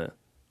been a minute.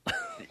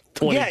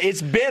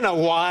 It's been a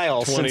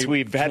while since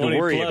we've had to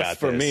worry about this.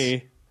 For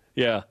me.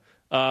 Yeah.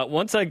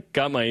 Once I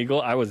got my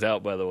Eagle, I was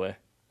out, by the way.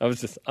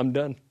 I'm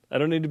done. I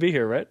don't need to be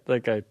here, right?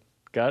 Like, I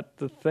got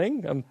the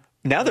thing.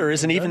 Now there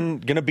isn't even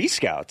going to be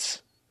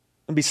scouts.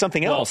 It'll be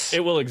something else.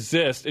 It will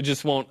exist. It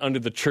just won't under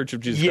the Church of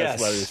Jesus Christ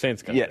of Latter-day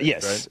Saints context,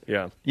 yes. right?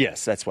 Yeah.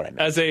 Yes, that's what I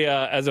meant. As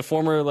a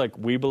former,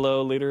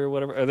 Weebelo leader or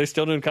whatever, are they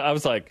still doing I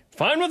was like,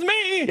 fine with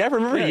me. Yeah, I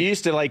remember you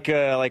used to, like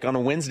on a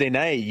Wednesday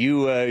night,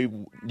 you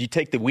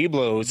take the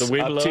Weebelos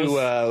up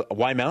to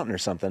Y Mountain or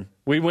something.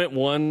 We went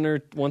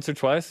once or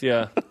twice,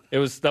 yeah.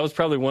 That was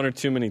probably one or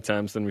too many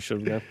times than we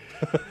should have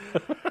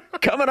gone.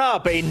 Coming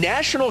up, a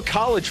national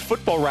college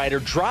football writer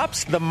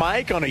drops the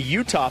mic on a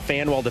Utah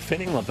fan while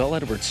defending LaVell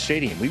Edwards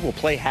Stadium. We will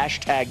play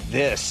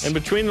 #this. And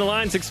Between the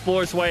Lines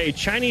explores why a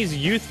Chinese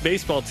youth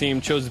baseball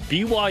team chose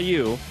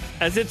BYU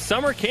as its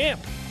summer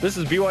camp. This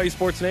is BYU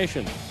Sports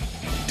Nation.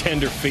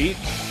 Tender feet.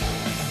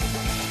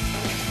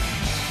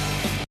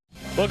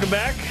 Welcome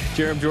back.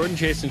 Jeremy Jordan,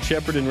 Jason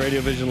Shepard, and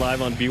Radio Vision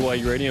Live on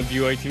BYU Radio and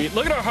BYU TV.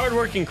 Look at our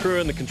hardworking crew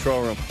in the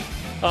control room.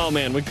 Oh,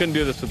 man, we couldn't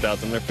do this without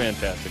them. They're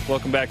fantastic.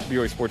 Welcome back to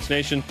BYU Sports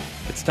Nation.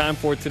 It's time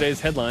for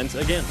today's headlines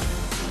again.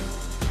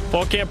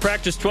 Fall camp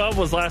practice 12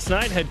 was last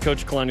night. Head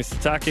coach Kalani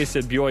Sitake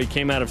said BYU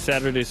came out of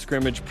Saturday's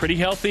scrimmage pretty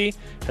healthy,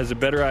 has a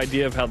better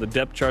idea of how the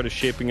depth chart is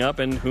shaping up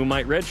and who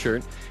might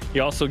redshirt.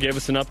 He also gave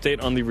us an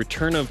update on the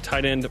return of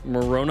tight end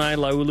Moroni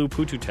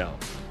Laulu-Pututau.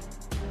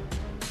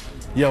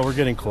 Yeah, we're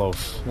getting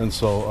close, and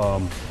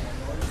so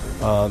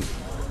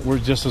we're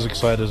just as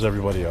excited as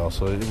everybody else.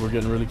 So we're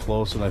getting really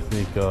close, and I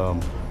think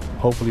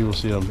hopefully we'll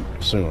see him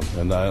soon.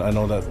 And I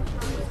know that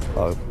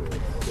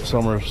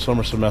summer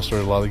semester,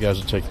 a lot of the guys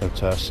are taking their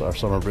tests. Our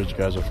summer bridge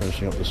guys are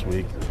finishing up this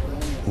week,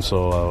 and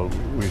so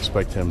we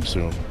expect him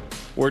soon.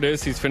 Word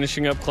is he's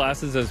finishing up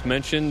classes, as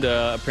mentioned.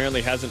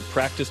 Apparently hasn't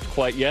practiced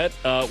quite yet.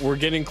 We're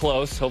getting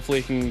close. Hopefully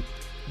he can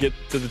get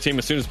to the team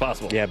as soon as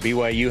possible. Yeah,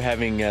 BYU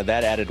having that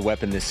added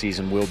weapon this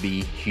season will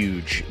be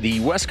huge. The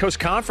West Coast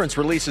Conference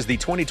releases the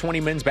 2020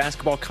 Men's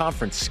Basketball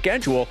Conference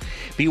schedule.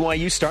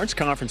 BYU starts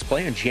conference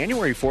play on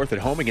January 4th at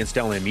home against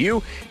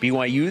LMU.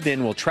 BYU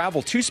then will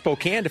travel to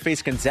Spokane to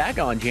face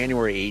Gonzaga on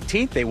January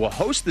 18th. They will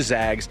host the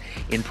Zags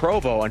in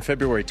Provo on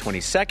February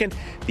 22nd.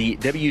 The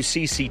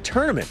WCC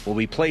tournament will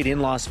be played in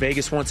Las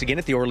Vegas once again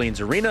at the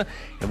Orleans Arena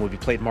and will be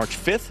played March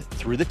 5th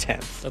through the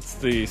 10th. That's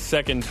the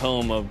second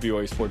home of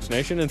BYU Sports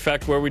Nation. In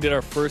fact, where we did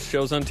our first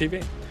shows on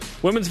TV.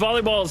 Women's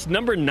volleyball is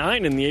number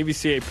 9 in the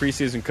AVCA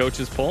preseason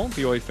coaches poll.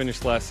 BYU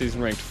finished last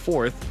season ranked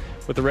 4th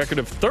with a record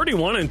of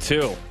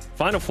 31-2.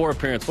 Final Four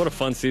appearance. What a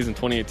fun season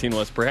 2018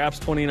 was. Perhaps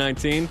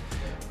 2019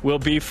 will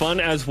be fun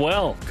as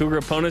well. Cougar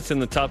opponents in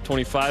the top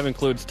 25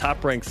 includes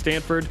top-ranked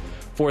Stanford,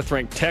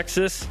 4th-ranked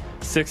Texas,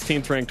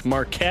 16th-ranked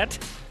Marquette,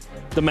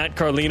 the Matt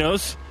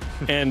Carlinos,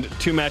 and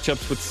 2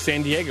 matchups with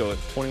San Diego at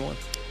 21.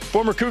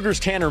 Former Cougars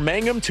Tanner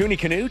Mangum, Toonie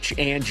Canuch,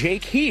 and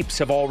Jake Heaps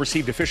have all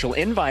received official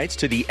invites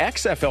to the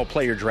XFL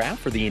player draft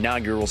for the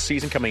inaugural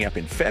season coming up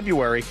in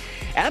February.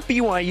 At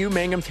BYU,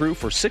 Mangum threw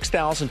for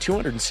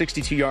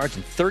 6,262 yards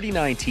and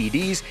 39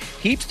 TDs.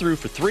 Heaps threw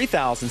for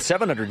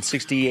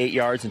 3,768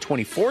 yards and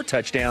 24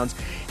 touchdowns.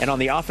 And on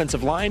the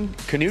offensive line,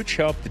 Canuch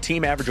helped the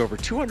team average over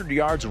 200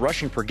 yards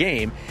rushing per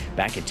game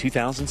back in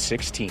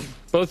 2016.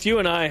 Both you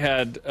and I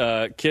had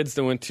kids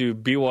that went to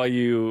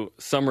BYU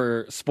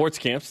summer sports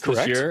camps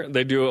this year.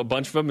 They do a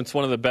bunch of them. It's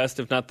one of the best,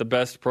 if not the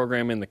best,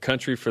 program in the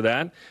country for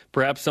that.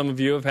 Perhaps some of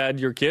you have had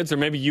your kids, or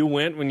maybe you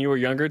went when you were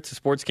younger to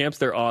sports camps.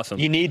 They're awesome.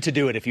 You need to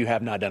do it if you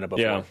have not done it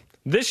before. Yeah.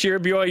 This year,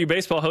 BYU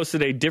Baseball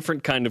hosted a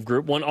different kind of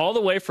group, one all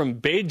the way from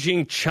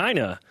Beijing,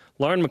 China.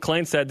 Lauren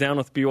McLean sat down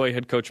with BYU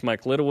head coach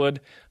Mike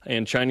Littlewood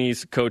and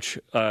Chinese coach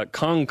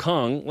Kong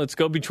Kong. Let's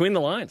go between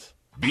the lines.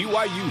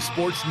 BYU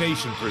Sports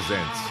Nation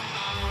presents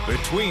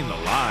Between the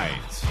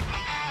Lines.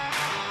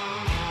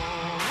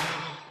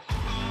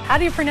 How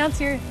do you pronounce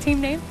your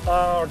team name?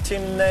 Our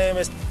team name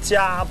is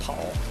Jia Pao.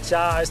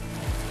 Jia is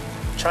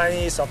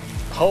Chinese of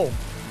home.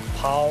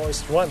 Pao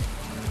is run.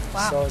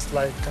 Wow. So it's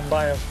like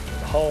combined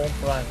home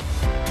run.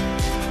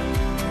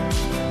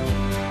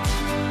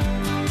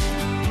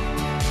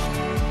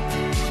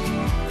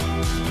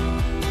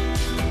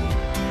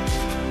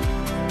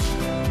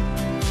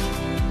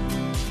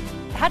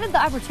 How did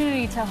the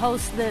opportunity to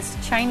host this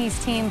Chinese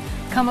team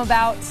come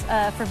about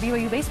for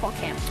BYU baseball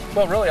camp?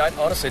 Well, really, I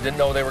honestly didn't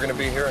know they were going to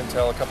be here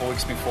until a couple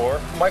weeks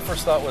before. My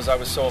first thought was I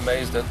was so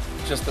amazed at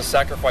just the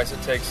sacrifice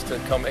it takes to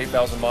come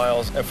 8,000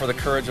 miles and for the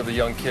courage of the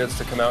young kids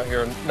to come out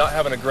here and not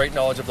having a great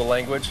knowledge of the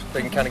language.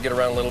 They can kind of get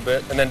around a little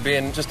bit. And then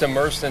being just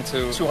immersed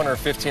into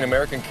 215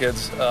 American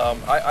kids,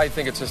 I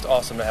think it's just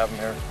awesome to have them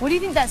here. What do you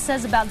think that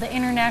says about the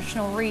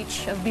international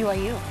reach of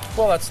BYU?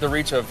 Well, that's the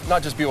reach of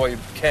not just BYU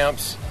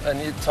camps,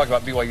 and you talk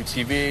about BYU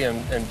TV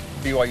and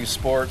BYU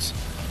sports.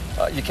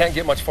 You can't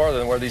get much farther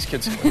than where these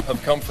kids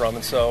have come from.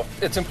 And so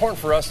it's important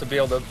for us to be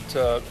able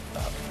to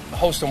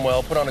host them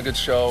well, put on a good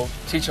show,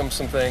 teach them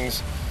some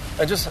things,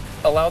 and just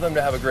allow them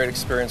to have a great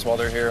experience while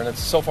they're here. And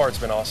so far it's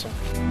been awesome.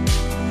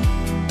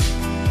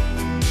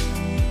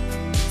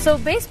 So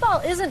baseball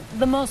isn't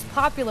the most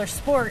popular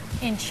sport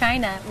in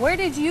China. Where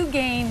did you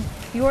gain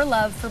your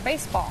love for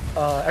baseball?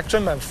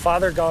 Actually, my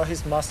father got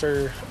his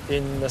master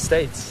in the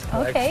States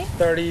Okay. like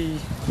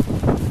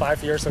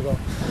 35 years ago.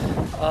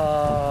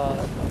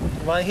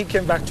 When he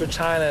came back to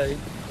China, he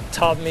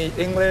taught me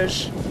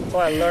English, so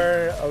I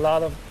learned a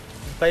lot of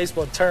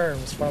baseball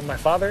terms from my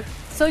father.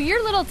 So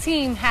your little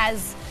team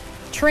has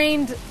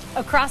trained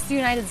across the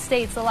United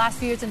States the last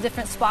few years in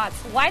different spots.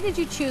 Why did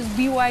you choose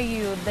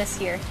BYU this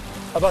year?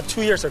 About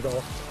 2 years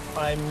ago,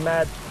 I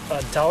met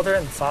a daughter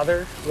and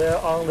father. We're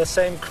on the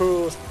same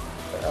cruise,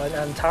 an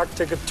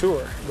Antarctica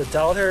tour. The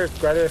daughter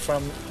graduated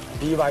from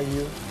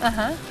BYU.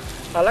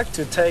 I like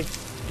to take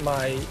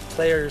my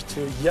players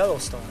to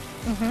Yellowstone.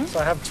 So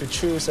I have to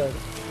choose a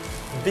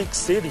big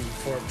city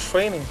for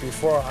training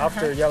before or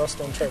after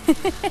Yellowstone trip.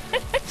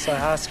 So I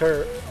asked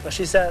her,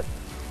 she said,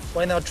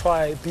 why not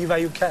try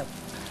BYU camp?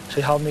 She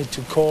helped me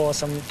to call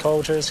some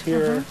coaches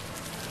here.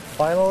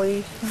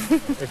 Finally,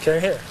 we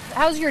came here.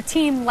 How's your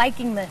team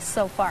liking this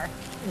so far?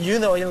 You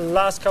know, in the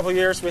last couple of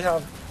years, we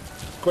have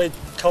great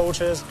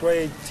coaches,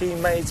 great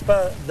teammates,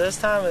 but this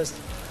time is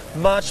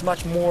much,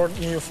 much more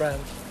new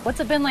friends. What's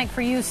it been like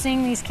for you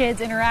seeing these kids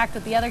interact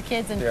with the other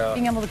kids and Yeah.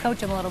 being able to coach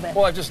them a little bit?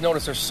 Well, I've just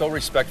noticed they're so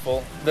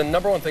respectful. The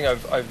number one thing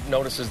I've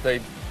noticed is they're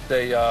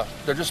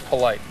just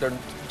polite. They're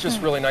just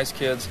really nice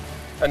kids,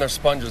 and they're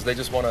sponges. They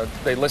just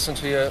they listen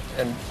to you,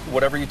 and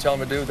whatever you tell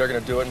them to do, they're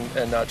going to do it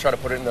and try to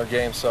put it in their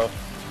game. So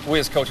we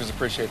as coaches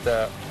appreciate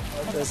that.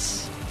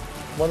 It's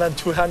more than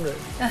 200.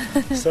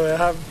 So I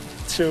have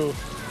to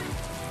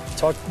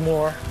talk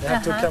more. I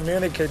have to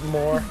communicate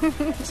more.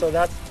 So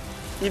that's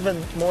even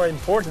more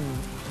important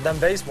than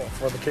baseball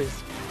for the kids.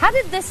 How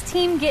did this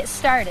team get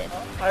started?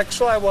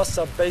 Actually, I was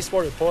a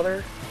baseball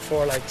reporter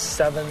for like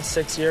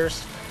 6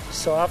 years.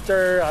 So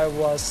after I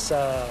was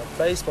a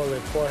baseball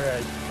reporter,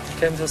 I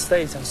came to the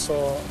States and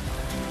saw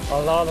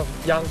a lot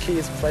of young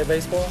kids play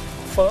baseball.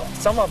 For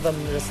some of them,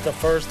 it's the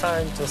first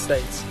time to the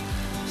States.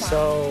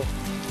 So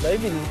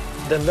maybe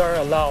they learn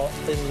a lot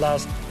in the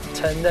last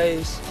 10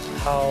 days,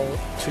 how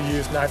to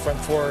use knife and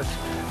fork,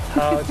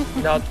 how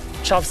not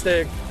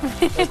chopstick.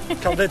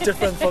 It's completely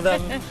different for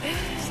them.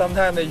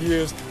 Sometimes they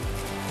use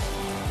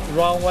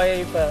wrong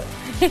way, but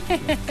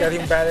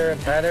getting better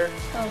and better.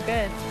 Oh,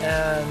 good.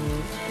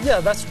 And yeah,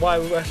 that's why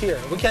we're here.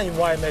 We can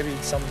invite maybe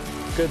some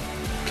good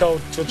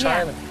coach to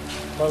China,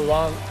 but we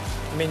want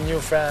meet new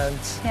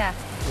friends. Yeah.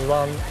 We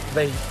want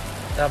they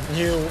have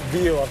new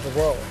view of the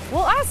world.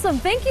 Well, awesome.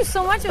 Thank you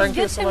so much. It was Thank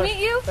you good so to much. meet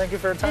you. Thank you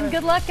for your time. And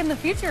good luck in the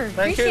future.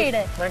 Thank Appreciate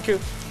you. it. Thank you.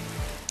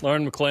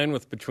 Lauren McLean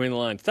with Between the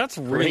Lines. That's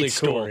really Great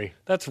cool. story.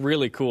 That's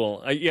really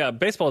cool. Yeah,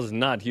 baseball is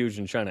not huge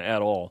in China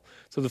at all.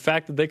 So the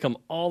fact that they come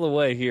all the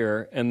way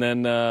here and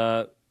then,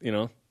 the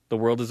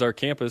world is our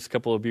campus, a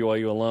couple of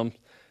BYU alums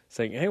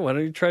saying, hey, why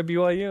don't you try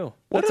BYU?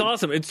 That's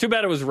awesome. It's too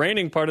bad it was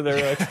raining part of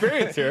their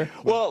experience here.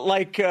 Well,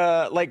 like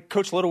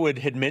Coach Littlewood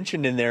had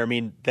mentioned in there, I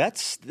mean,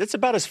 that's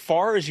about as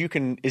far as you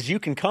can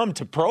come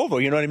to Provo,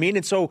 you know what I mean?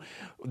 And so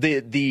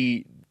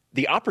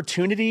the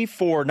opportunity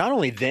for not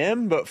only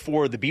them, but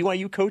for the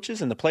BYU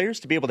coaches and the players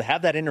to be able to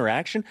have that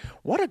interaction,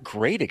 what a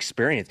great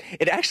experience.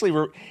 It actually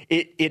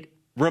it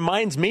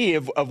reminds me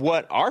of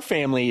what our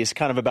family is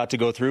kind of about to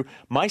go through.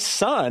 My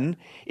son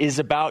is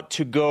about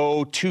to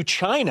go to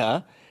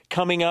China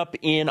coming up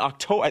in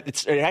October.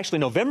 It's actually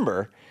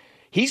November.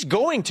 he's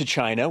going to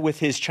China with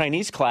his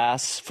Chinese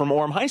class from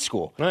Orem High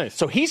School. Nice.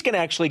 So he's going to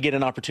actually get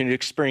an opportunity to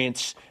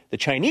experience the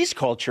Chinese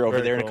culture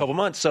over there in a couple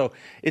months. So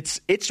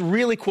it's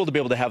really cool to be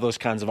able to have those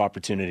kinds of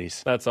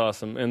opportunities. That's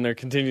awesome. And there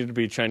continue to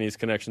be Chinese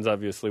connections,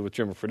 obviously, with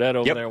Jimmer Fredette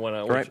over there.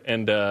 Right.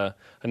 And I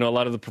know a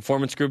lot of the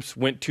performance groups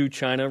went to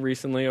China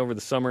recently over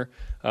the summer.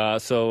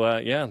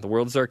 The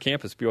world's our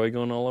campus. BYU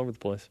going all over the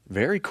place.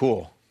 Very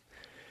cool.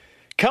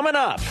 Coming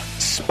up,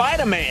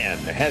 Spider-Man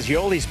has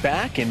Yoeli's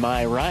back in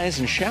my Rise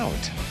and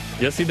Shout.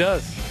 Yes, he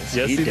does.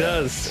 Yes, he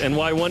does. And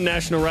why one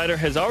national writer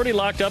has already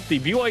locked up the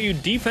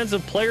BYU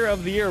Defensive Player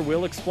of the Year.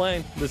 We'll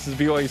explain. This is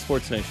BYU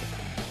Sports Nation.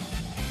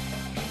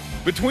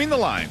 Between the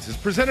Lines is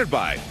presented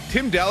by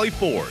Tim Daly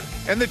Ford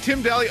and the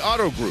Tim Daly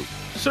Auto Group,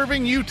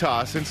 serving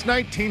Utah since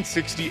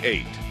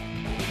 1968.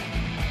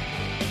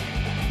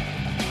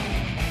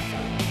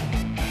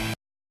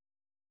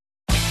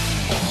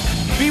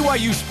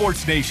 BYU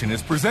Sports Nation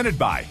is presented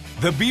by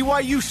The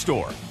BYU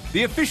Store,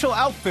 the official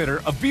outfitter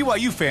of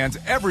BYU fans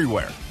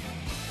everywhere.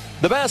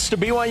 The best of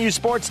BYU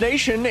Sports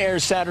Nation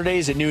airs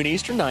Saturdays at noon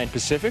Eastern, 9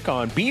 Pacific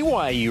on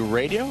BYU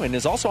Radio and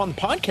is also on the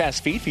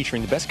podcast feed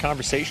featuring the best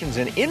conversations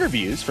and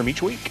interviews from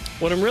each week.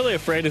 What I'm really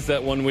afraid is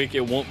that one week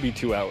it won't be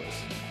 2 hours.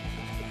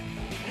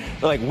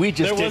 Like, we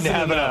just didn't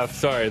have enough.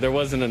 Sorry, there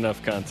wasn't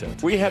enough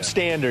content. We have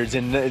standards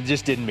and it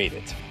just didn't meet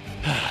it.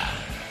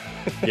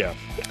 Yeah.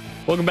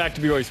 Welcome back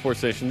to BYU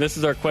Sports Nation. This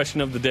is our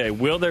question of the day.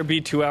 Will there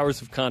be 2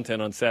 hours of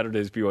content on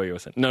Saturday's BYU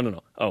USN?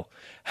 No. Oh.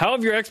 How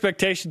have your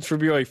expectations for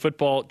BYU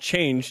football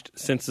changed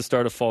since the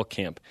start of fall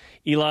camp?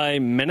 Eli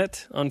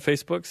Mennett on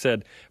Facebook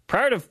said,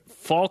 prior to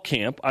fall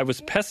camp, I was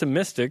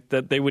pessimistic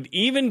that they would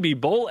even be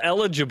bowl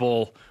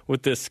eligible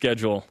with this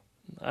schedule.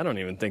 I don't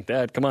even think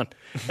that. Come on.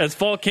 As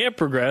fall camp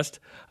progressed,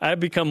 I have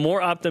become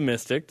more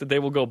optimistic that they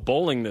will go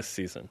bowling this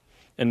season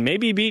and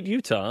maybe beat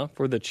Utah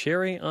for the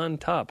cherry on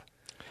top.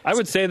 I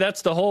would say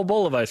that's the whole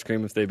bowl of ice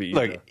cream if they beat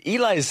Utah. Look,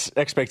 Eli's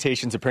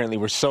expectations apparently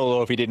were so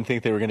low if he didn't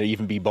think they were going to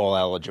even be bowl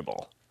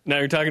eligible. Now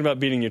you're talking about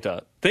beating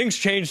Utah. Things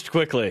changed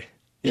quickly.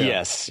 Yeah.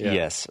 Yes.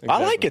 Exactly. I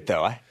like it,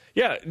 though.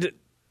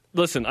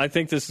 Listen, I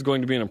think this is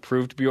going to be an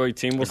improved BYU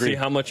team. We'll see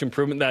how much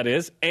improvement that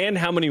is and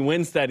how many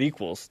wins that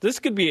equals. This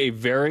could be a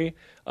very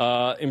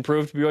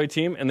improved BYU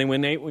team, and they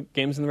win 8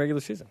 games in the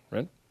regular season,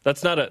 right?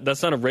 That's not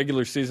a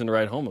regular season to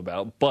write home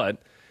about,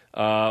 but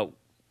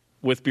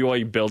with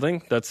BYU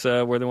building, that's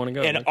where they want to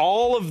go. And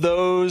all of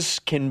those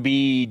can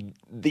be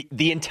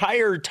the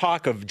entire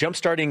talk of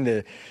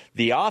jumpstarting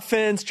the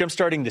offense,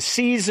 jumpstarting the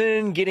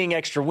season, getting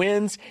extra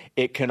wins.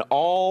 We can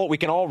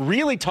all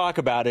really talk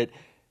about it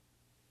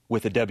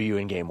with a W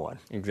in Game 1.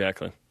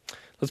 Exactly.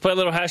 Let's play a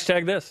little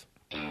hashtag this.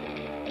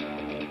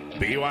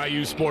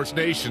 BYU Sports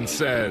Nation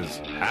says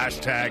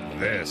hashtag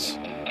this.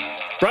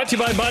 Brought to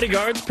you by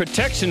Bodyguards,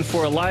 protection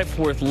for a life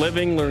worth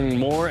living. Learn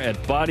more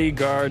at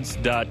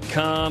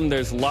bodyguards.com.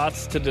 There's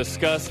lots to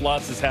discuss.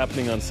 Lots is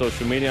happening on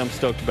social media. I'm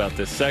stoked about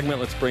this segment.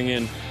 Let's bring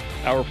in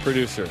our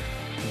producer,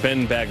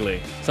 Ben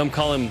Bagley. Some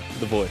call him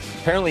the voice.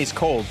 Apparently he's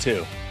cold,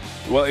 too.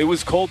 Well, it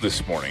was cold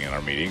this morning in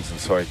our meetings, and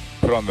so I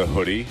put on the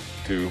hoodie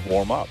to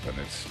warm up, and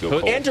it's still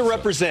cold. And to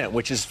represent,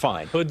 which is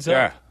fine. Hoods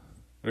up.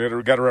 Yeah,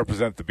 we got to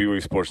represent the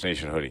BYU Sports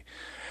Nation hoodie.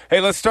 Hey,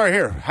 let's start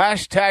here.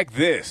 Hashtag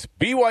this.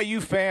 BYU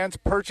fans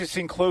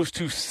purchasing close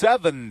to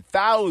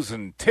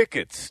 7,000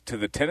 tickets to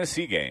the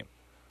Tennessee game.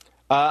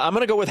 I'm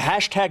going to go with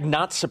hashtag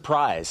not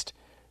surprised.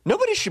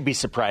 Nobody should be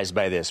surprised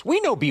by this. We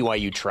know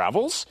BYU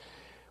travels.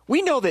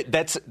 We know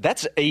that's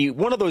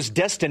one of those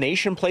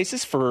destination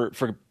places for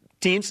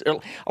teams.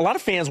 A lot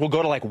of fans will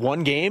go to like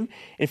one game.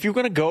 If you're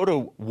going to go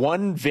to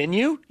one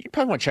venue, you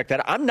probably want to check that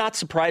out. I'm not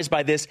surprised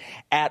by this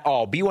at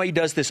all. BYU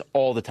does this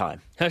all the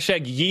time.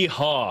 Hashtag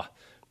yeehaw.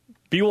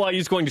 BYU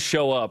is going to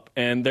show up,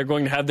 and they're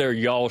going to have their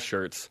y'all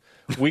shirts.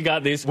 We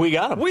got these. We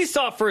got them. We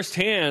saw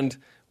firsthand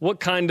what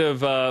kind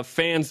of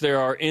fans there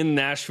are in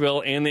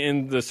Nashville and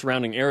in the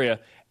surrounding area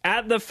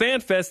at the Fan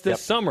Fest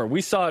this summer.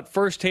 We saw it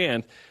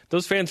firsthand.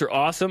 Those fans are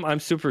awesome. I'm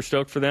super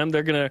stoked for them.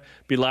 They're going to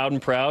be loud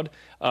and proud.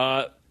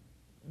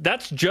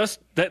 That's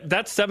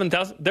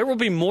 7,000. There will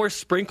be more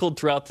sprinkled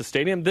throughout the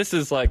stadium. This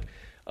is like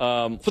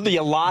for the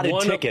allotted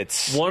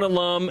tickets. One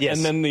alum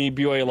and then the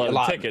BYU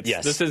allotted tickets.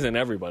 Yes. This isn't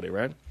everybody,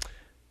 right?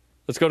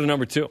 Let's go to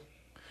number 2.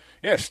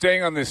 Yeah,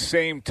 staying on this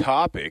same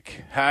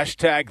topic,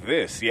 hashtag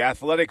this. The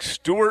Athletic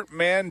Stuart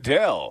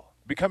Mandel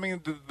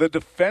becoming the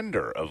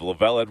defender of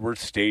Lavelle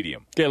Edwards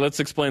Stadium. Okay, let's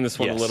explain this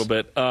one a little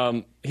bit.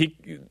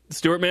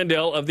 Stuart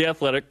Mandel of The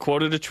Athletic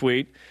quoted a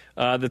tweet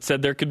that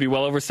said there could be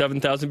well over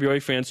 7,000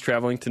 BYU fans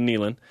traveling to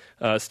Neyland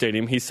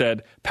Stadium. He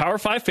said, Power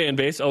 5 fan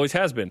base always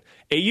has been.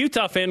 A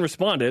Utah fan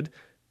responded,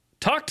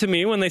 talk to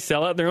me when they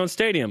sell out their own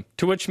stadium.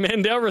 To which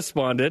Mandel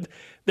responded,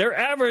 their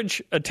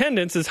average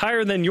attendance is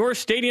higher than your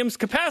stadium's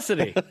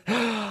capacity.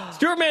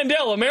 Stuart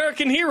Mandel,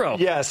 American hero.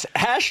 Yes,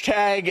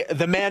 hashtag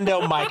the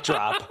Mandel mic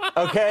drop,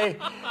 okay?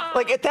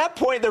 Like, at that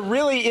point, there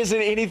really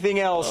isn't anything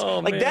else.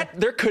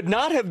 There could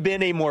not have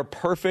been a more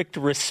perfect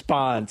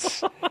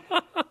response.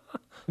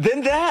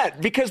 than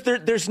that, because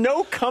there's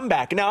no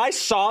comeback. Now, I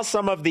saw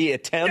some of the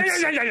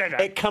attempts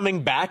at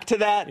coming back to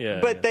that,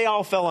 but they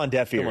all fell on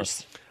deaf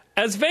ears.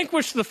 As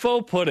Vanquish the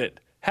Foe put it,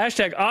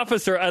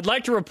 #officer, I'd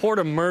like to report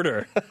a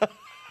murder.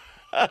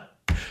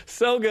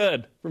 So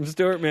good from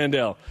Stuart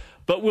Mandel.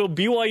 But will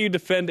BYU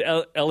defend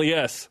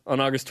LES on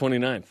August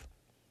 29th?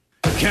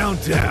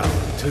 Countdown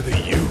to the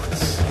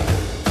Utes.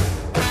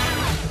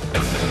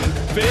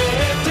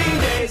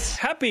 15 days.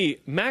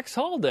 Happy Max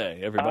Hall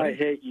Day, everybody. I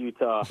hate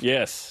Utah.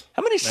 Yes.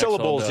 How many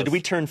syllables did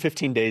we turn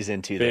 15 days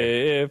into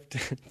there?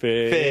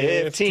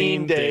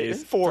 15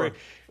 days. 4.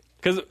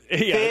 Because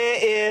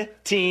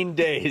 15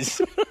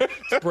 days.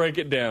 Let's break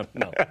it down.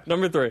 No.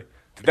 Number 3.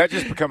 Did that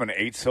just become an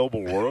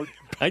 8-syllable word?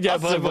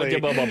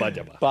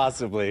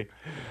 Possibly.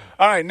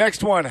 All right,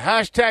 next one.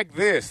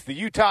 #this. The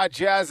Utah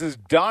Jazz's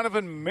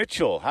Donovan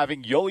Mitchell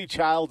having Yoli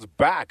Childs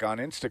back on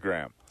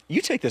Instagram.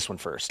 You take this one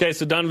first. Okay,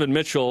 so Donovan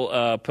Mitchell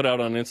put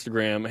out on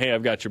Instagram, hey,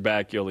 I've got your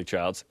back, Yoli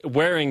Childs,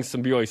 wearing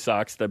some BYU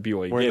socks that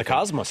BYU wearing the gave him,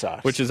 Cosmo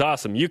socks. Which is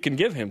awesome. You can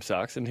give him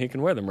socks, and he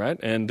can wear them, right?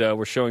 And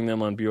we're showing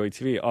them on BYU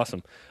TV.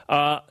 Awesome.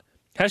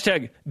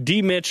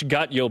 #DMitch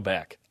got Yo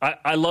back.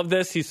 I love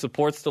this. He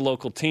supports the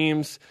local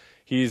teams.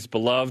 He's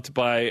beloved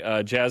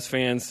by Jazz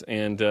fans,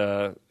 and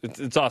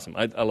it's awesome.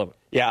 I love it.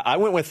 Yeah, I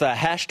went with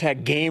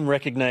 #game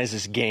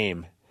recognizes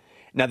game.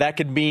 Now, that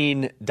could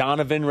mean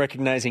Donovan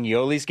recognizing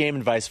Yoli's game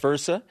and vice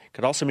versa.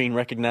 Could also mean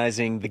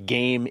recognizing the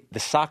game,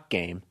 the sock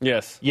game.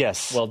 Yes.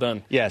 Yes. Well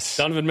done. Yes.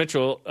 Donovan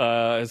Mitchell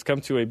has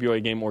come to a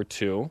BYU game or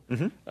two.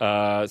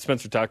 Mm-hmm.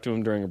 Spencer talked to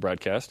him during a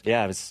broadcast.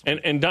 Yeah.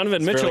 And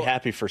Donovan Mitchell. Really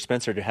happy for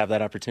Spencer to have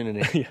that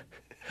opportunity.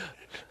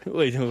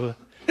 Wait.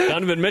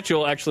 Donovan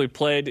Mitchell actually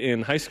played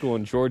in high school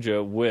in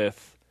Georgia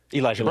with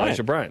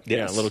Elijah Bryant.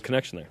 Yes. Yeah, a little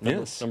connection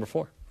there. Number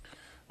 4.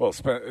 Well,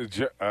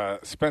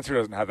 Spencer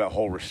doesn't have that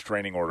whole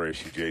restraining order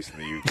issue, Jason,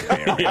 that you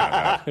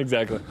may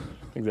Exactly.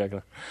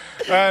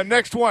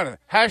 Next one.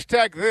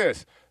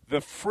 #this.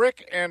 The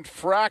Frick and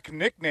Frack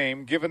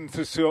nickname given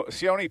to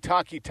Sione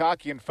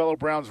Taki and fellow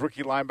Browns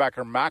rookie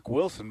linebacker Mack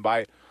Wilson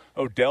by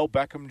Odell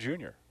Beckham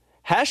Jr.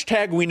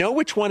 #we know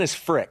which one is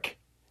Frick.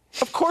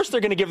 Of course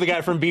they're going to give the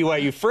guy from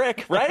BYU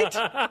Frick, right?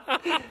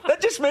 That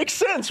just makes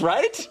sense,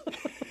 right?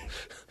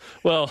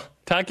 Well,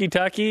 Taki,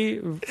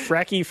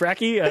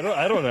 Fracky,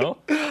 I don't know.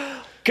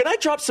 Can I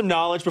drop some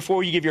knowledge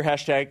before you give your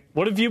 #?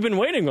 What have you been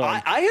waiting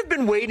on? I have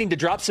been waiting to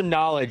drop some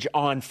knowledge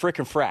on Frick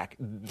and Frack.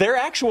 They're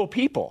actual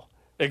people.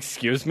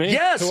 Excuse me?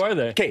 Yes. Who are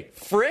they? Okay,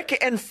 Frick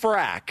and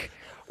Frack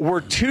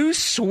were 2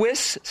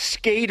 Swiss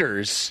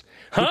skaters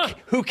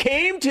who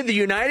came to the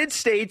United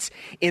States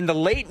in the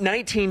late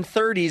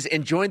 1930s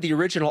and joined the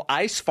original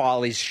Ice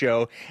Follies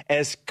show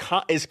as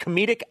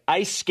comedic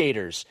ice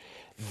skaters.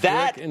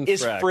 That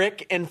is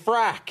Frick and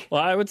Frack.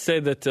 Well, I would say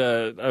that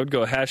I would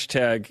go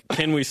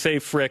can we say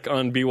Frick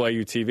on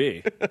BYU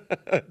TV?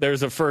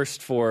 There's a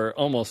first for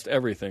almost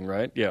everything,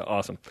 right? Yeah,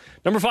 awesome.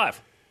 Number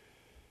 5.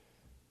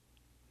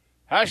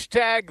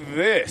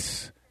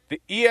 #this.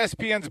 The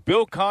ESPN's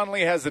Bill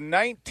Connolly has the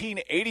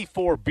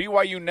 1984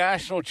 BYU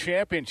National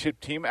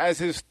Championship team as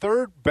his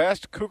third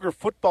best Cougar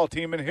football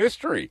team in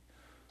history.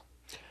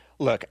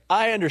 Look,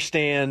 I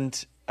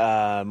understand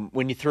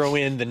when you throw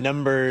in the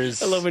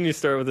numbers. I love when you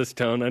start with this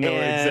tone. I know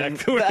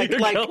exactly where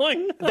you're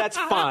going. That's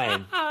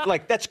fine.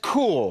 That's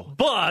cool.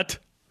 But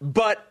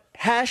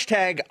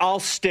I'll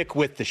stick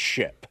with the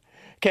ship.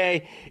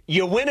 Okay?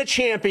 You win a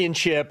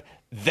championship,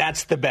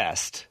 that's the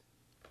best.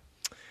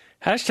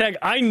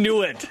 I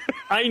knew it.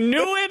 I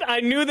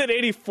knew that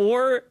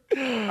 84,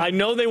 I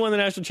know they won the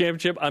national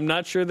championship. I'm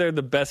not sure they're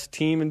the best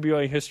team in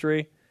BYU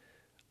history.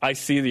 I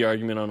see the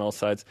argument on all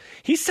sides.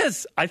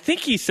 I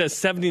think he says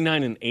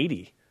 79 and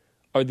 80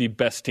 are the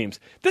best teams.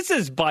 This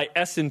is by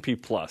S&P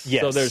Plus. Yes.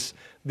 So there's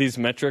these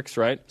metrics,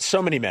 right?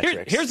 So many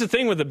metrics. Here's the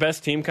thing with the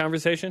best team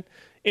conversation.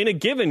 In a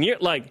given year,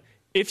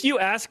 if you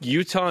ask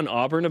Utah and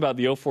Auburn about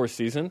the 04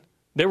 season,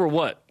 they were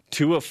what?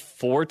 2 of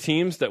 4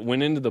 teams that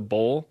went into the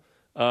bowl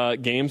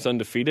games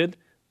undefeated.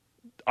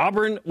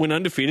 Auburn went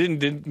undefeated and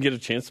didn't get a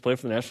chance to play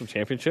for the national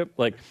championship.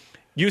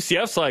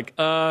 UCF's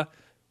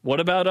what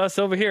about us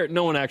over here?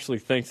 No one actually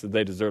thinks that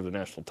they deserve the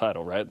national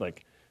title, right?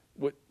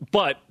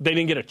 But they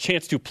didn't get a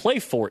chance to play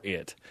for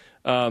it.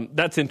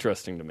 That's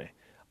interesting to me.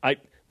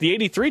 The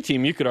 83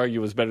 team, you could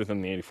argue, was better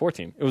than the 84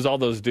 team. It was all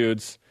those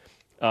dudes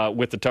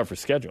with the tougher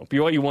schedule.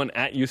 BYU won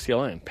at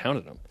UCLA and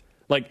pounded them.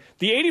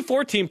 The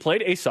 84 team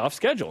played a soft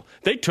schedule.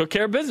 They took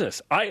care of business.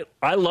 I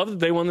love that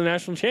they won the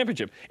national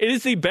championship. It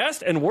is the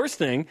best and worst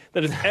thing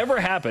that has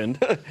ever happened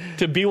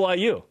to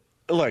BYU.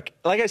 Look,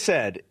 like I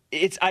said,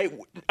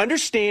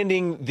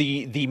 understanding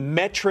the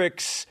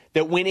metrics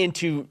that went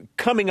into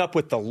coming up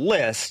with the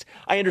list,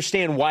 I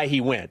understand why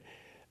he went.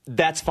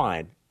 That's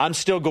fine. I'm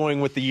still going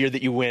with the year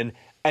that you win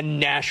a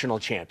national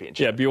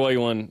championship. Yeah,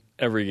 BYU won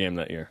every game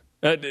that year.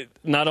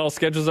 Not all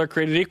schedules are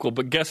created equal,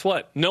 but guess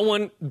what? No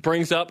one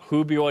brings up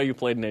who BYU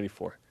played in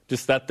 84.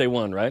 Just that they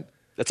won, right?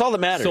 That's all that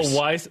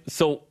matters.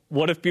 So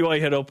what if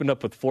BYU had opened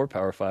up with 4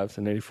 Power 5s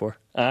in 84?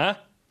 Would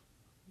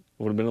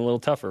have been a little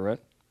tougher, right?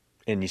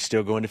 And you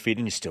still go undefeated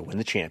and you still win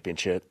the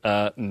championship.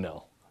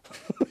 No.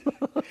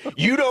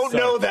 You don't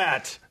know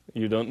that.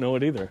 You don't know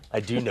it either. I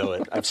do know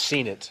it. I've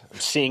seen it. I'm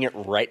seeing it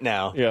right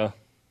now. Yeah.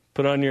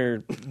 Put on your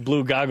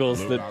blue goggles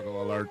Blue that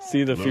goggle alert.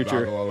 see the Blue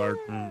future. Goggle alert.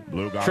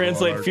 Blue goggle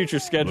Translate alert. future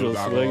schedules,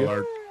 Blue will you? goggle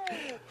alert.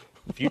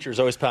 Future's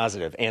always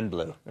positive and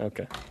blue.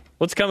 Okay.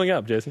 What's coming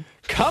up, Jason?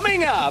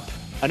 Coming up,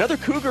 another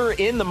Cougar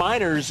in the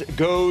minors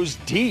goes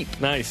deep.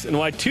 Nice. And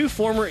why 2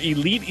 former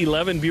Elite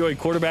 11 BYU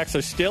quarterbacks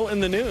are still in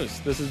the news.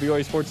 This is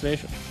BYU Sports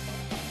Nation.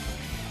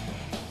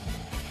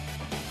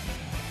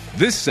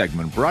 This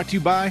segment brought to you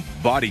by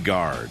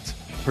Bodyguards.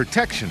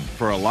 Protection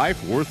for a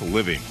life worth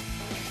living.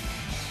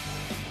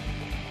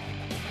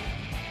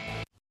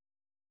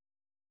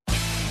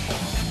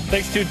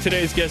 Thanks to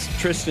today's guest,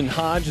 Tristan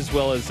Hodge, as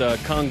well as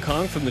Kong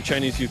Kong from the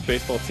Chinese youth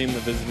baseball team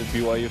that visited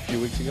BYU a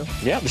few weeks ago.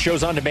 Yeah, the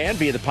show's on demand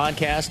via the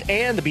podcast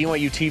and the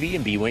BYU TV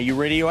and BYU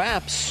radio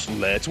apps.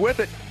 Let's whip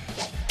it.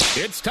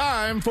 It's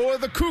time for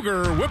the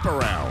Cougar Whip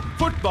Around.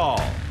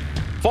 Football.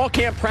 Fall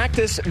camp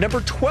practice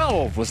number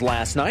 12 was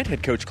last night.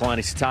 Head coach Kalani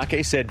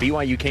Sitake said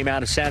BYU came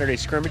out of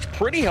Saturday's scrimmage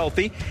pretty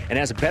healthy and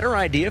has a better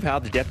idea of how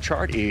the depth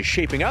chart is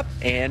shaping up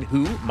and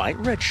who might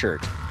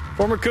redshirt.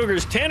 Former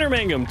Cougars Tanner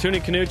Mangum,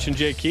 Tuni Knuch, and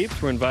Jay Keeps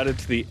were invited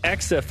to the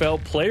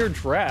XFL player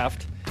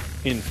draft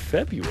in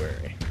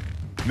February.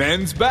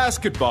 Men's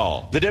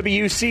basketball. The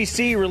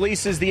WCC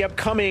releases the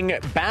upcoming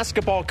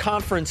basketball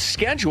conference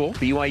schedule.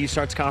 BYU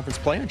starts conference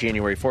play on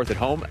January 4th at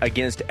home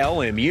against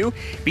LMU.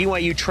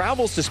 BYU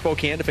travels to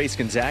Spokane to face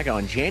Gonzaga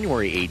on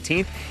January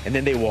 18th, and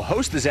then they will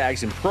host the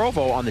Zags in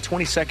Provo on the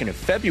 22nd of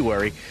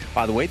February.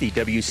 By the way, the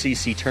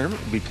WCC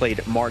tournament will be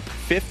played March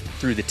 5th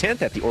through the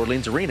 10th at the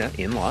Orleans Arena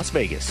in Las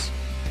Vegas.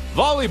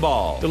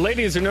 Volleyball. The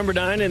ladies are number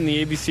 9 in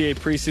the ABCA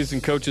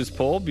preseason coaches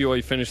poll.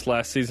 BYU finished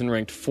last season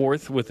ranked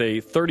 4th with a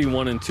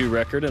 31-2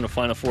 record and a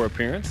Final Four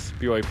appearance.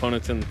 BYU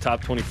opponents in the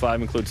top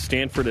 25 include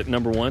Stanford at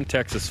number 1,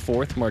 Texas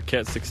 4th,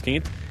 Marquette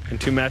 16th,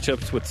 and 2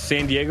 matchups with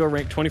San Diego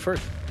ranked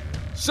 21st.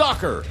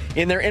 Soccer.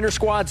 In their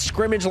inter-squad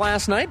scrimmage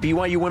last night,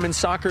 BYU women's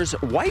soccer's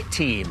white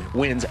team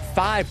wins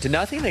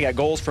 5-0. They got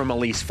goals from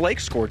Elise Flake,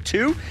 scored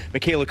 2.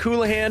 Michaela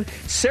Coulihan,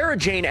 Sarah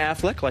Jane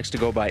Affleck, likes to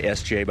go by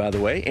SJ, by the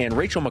way, and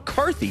Rachel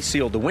McCarthy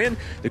sealed the win.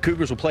 The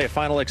Cougars will play a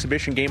final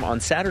exhibition game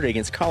on Saturday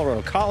against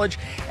Colorado College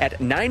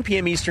at 9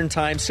 p.m. Eastern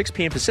Time, 6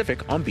 p.m.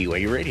 Pacific on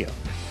BYU Radio.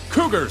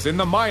 Cougars in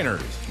the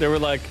minors. There were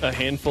like a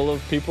handful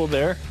of people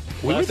there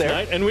last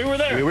night, and we were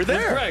there. We were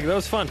there. With Greg. That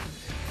was fun.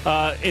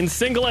 In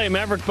single A,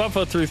 Maverick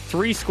Buffalo threw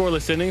 3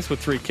 scoreless innings with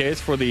 3 Ks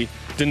for the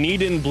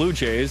Dunedin Blue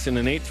Jays in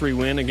an 8-3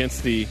 win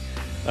against the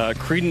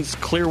Credence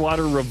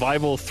Clearwater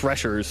Revival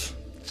Threshers.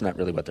 It's not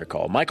really what they're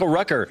called. Michael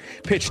Rucker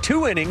pitched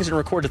 2 innings and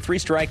recorded 3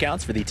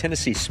 strikeouts for the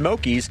Tennessee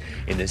Smokies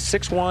in the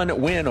 6-1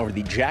 win over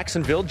the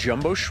Jacksonville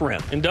Jumbo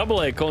Shrimp. In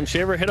Double A, Colton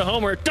Shaver hit a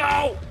homer to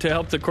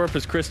help the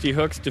Corpus Christi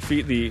Hooks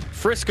defeat the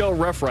Frisco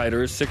Rough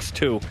Riders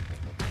 6-2.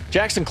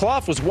 Jackson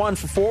Clough was 1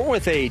 for 4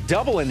 with a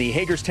double in the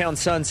Hagerstown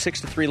Suns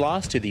 6-3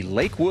 loss to the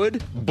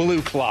Lakewood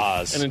Blue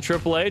Claws. And in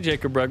AAA,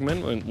 Jacob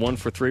Bregman went 1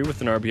 for 3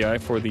 with an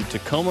RBI for the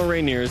Tacoma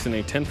Rainiers in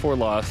a 10-4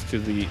 loss to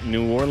the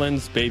New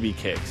Orleans Baby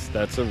Cakes.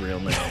 That's a real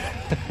name.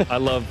 I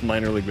love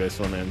minor league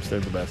baseball names. They're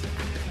the best.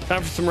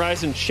 Time for some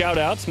Rising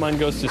shout-outs. Mine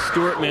goes to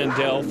Stuart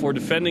Mandel for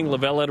defending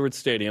Lavelle Edwards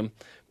Stadium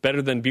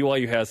better than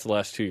BYU has the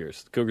last 2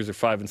 years. The Cougars are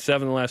 5-7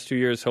 the last 2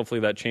 years. Hopefully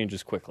that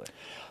changes quickly.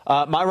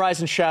 My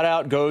Rising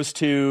shout-out goes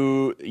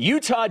to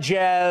Utah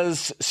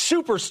Jazz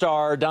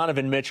superstar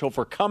Donovan Mitchell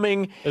for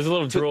coming... There's a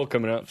little drool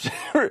coming out.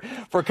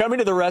 for coming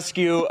to the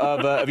rescue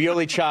of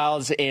Yoli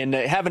Childs and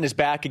having his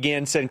back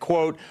again, saying,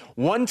 quote,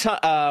 one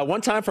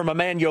time for my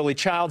man Yoli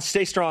Childs,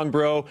 stay strong,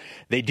 bro.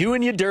 They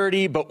doing you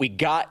dirty, but we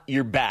got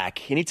your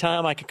back.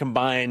 Anytime I can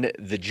combine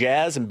the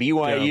Jazz and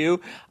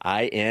BYU,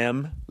 I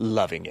am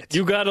loving it.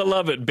 You got to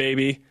love it,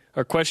 baby.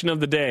 Our question of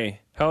the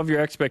day: how have your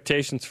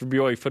expectations for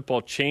BYU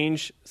football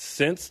changed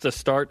since the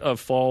start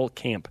of fall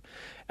camp?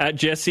 At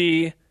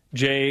Jesse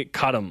J.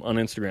 Cottom on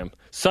Instagram.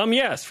 Some,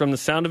 yes. From the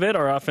sound of it,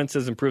 our offense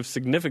has improved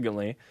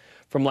significantly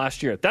from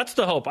last year. That's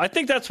the hope. I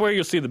think that's where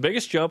you'll see the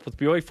biggest jump with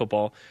BYU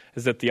football,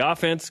 is that the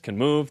offense can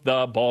move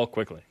the ball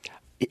quickly.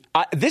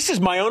 This is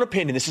my own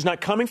opinion. This is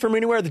not coming from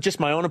anywhere. It's just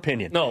my own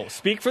opinion. No,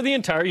 speak for the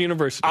entire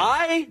university.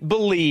 I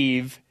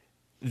believe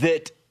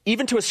that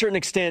even to a certain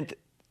extent,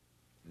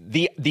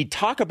 the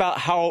talk about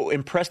how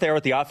impressed they are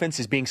with the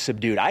offense is being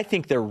subdued. I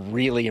think they're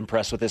really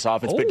impressed with this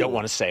offense, but don't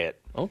want to say it.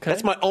 Okay.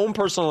 That's my own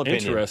personal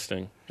opinion.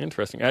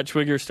 Interesting. At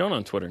Twigger Stone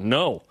on Twitter.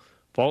 No.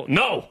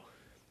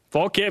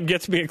 Fall camp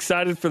gets me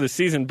excited for the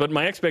season, but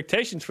my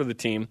expectations for the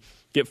team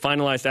get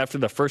finalized after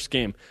the first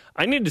game.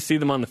 I need to see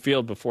them on the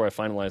field before I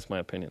finalize my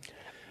opinion.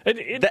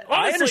 Honestly,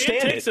 I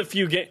understand it takes a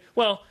few games.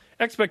 Well,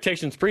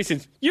 expectations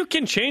preseason. You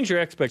can change your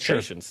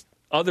expectations.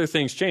 Sure. Other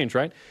things change,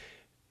 right?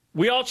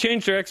 We all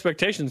changed our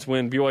expectations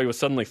when BYU was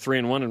suddenly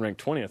 3-1 and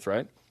ranked 20th,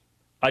 right?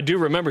 I do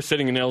remember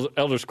sitting in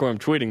Elder Squirm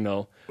tweeting,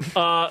 though.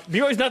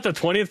 BYU's not the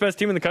 20th best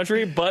team in the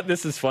country, but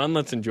this is fun.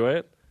 Let's enjoy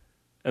it.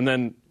 And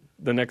then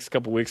the next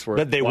couple weeks were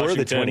But they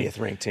Washington were the 20th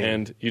ranked team.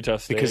 And Utah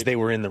State. Because they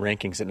were in the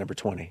rankings at number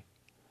 20.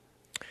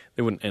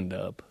 They wouldn't end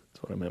up.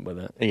 That's what I meant by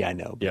that. Yeah, I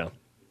know. Yeah.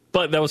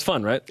 But that was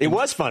fun, right? It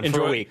was fun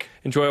for a week.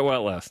 Enjoy it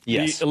while it lasts.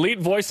 Yes. The Elite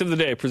Voice of the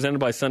Day, presented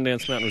by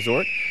Sundance Mountain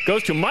Resort,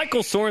 goes to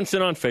Michael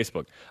Sorensen on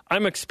Facebook.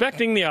 I'm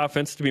expecting the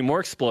offense to be more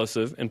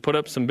explosive and put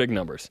up some big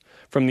numbers.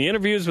 From the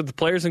interviews with the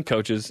players and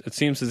coaches, it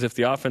seems as if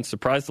the offense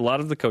surprised a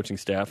lot of the coaching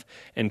staff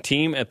and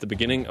team at the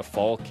beginning of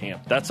fall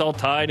camp. That's all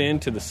tied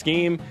into the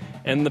scheme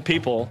and the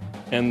people,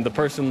 and the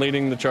person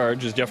leading the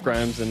charge is Jeff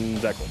Grimes and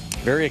Zach Wilson.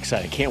 Very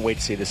excited. Can't wait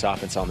to see this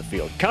offense on the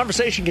field.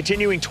 Conversation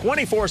continuing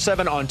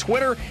 24/7 on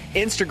Twitter,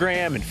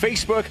 Instagram, and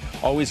Facebook.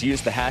 Always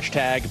use the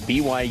hashtag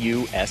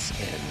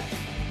BYUSN.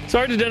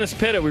 Sorry to Dennis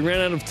Pitta. We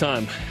ran out of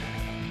time,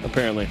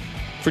 apparently.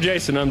 For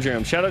Jason, I'm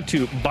Jerem. Shout out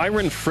to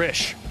Byron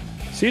Frisch.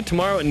 See you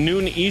tomorrow at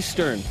noon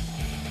Eastern.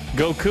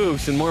 Go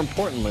Cougs, and more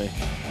importantly,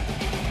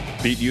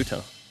 beat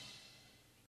Utah.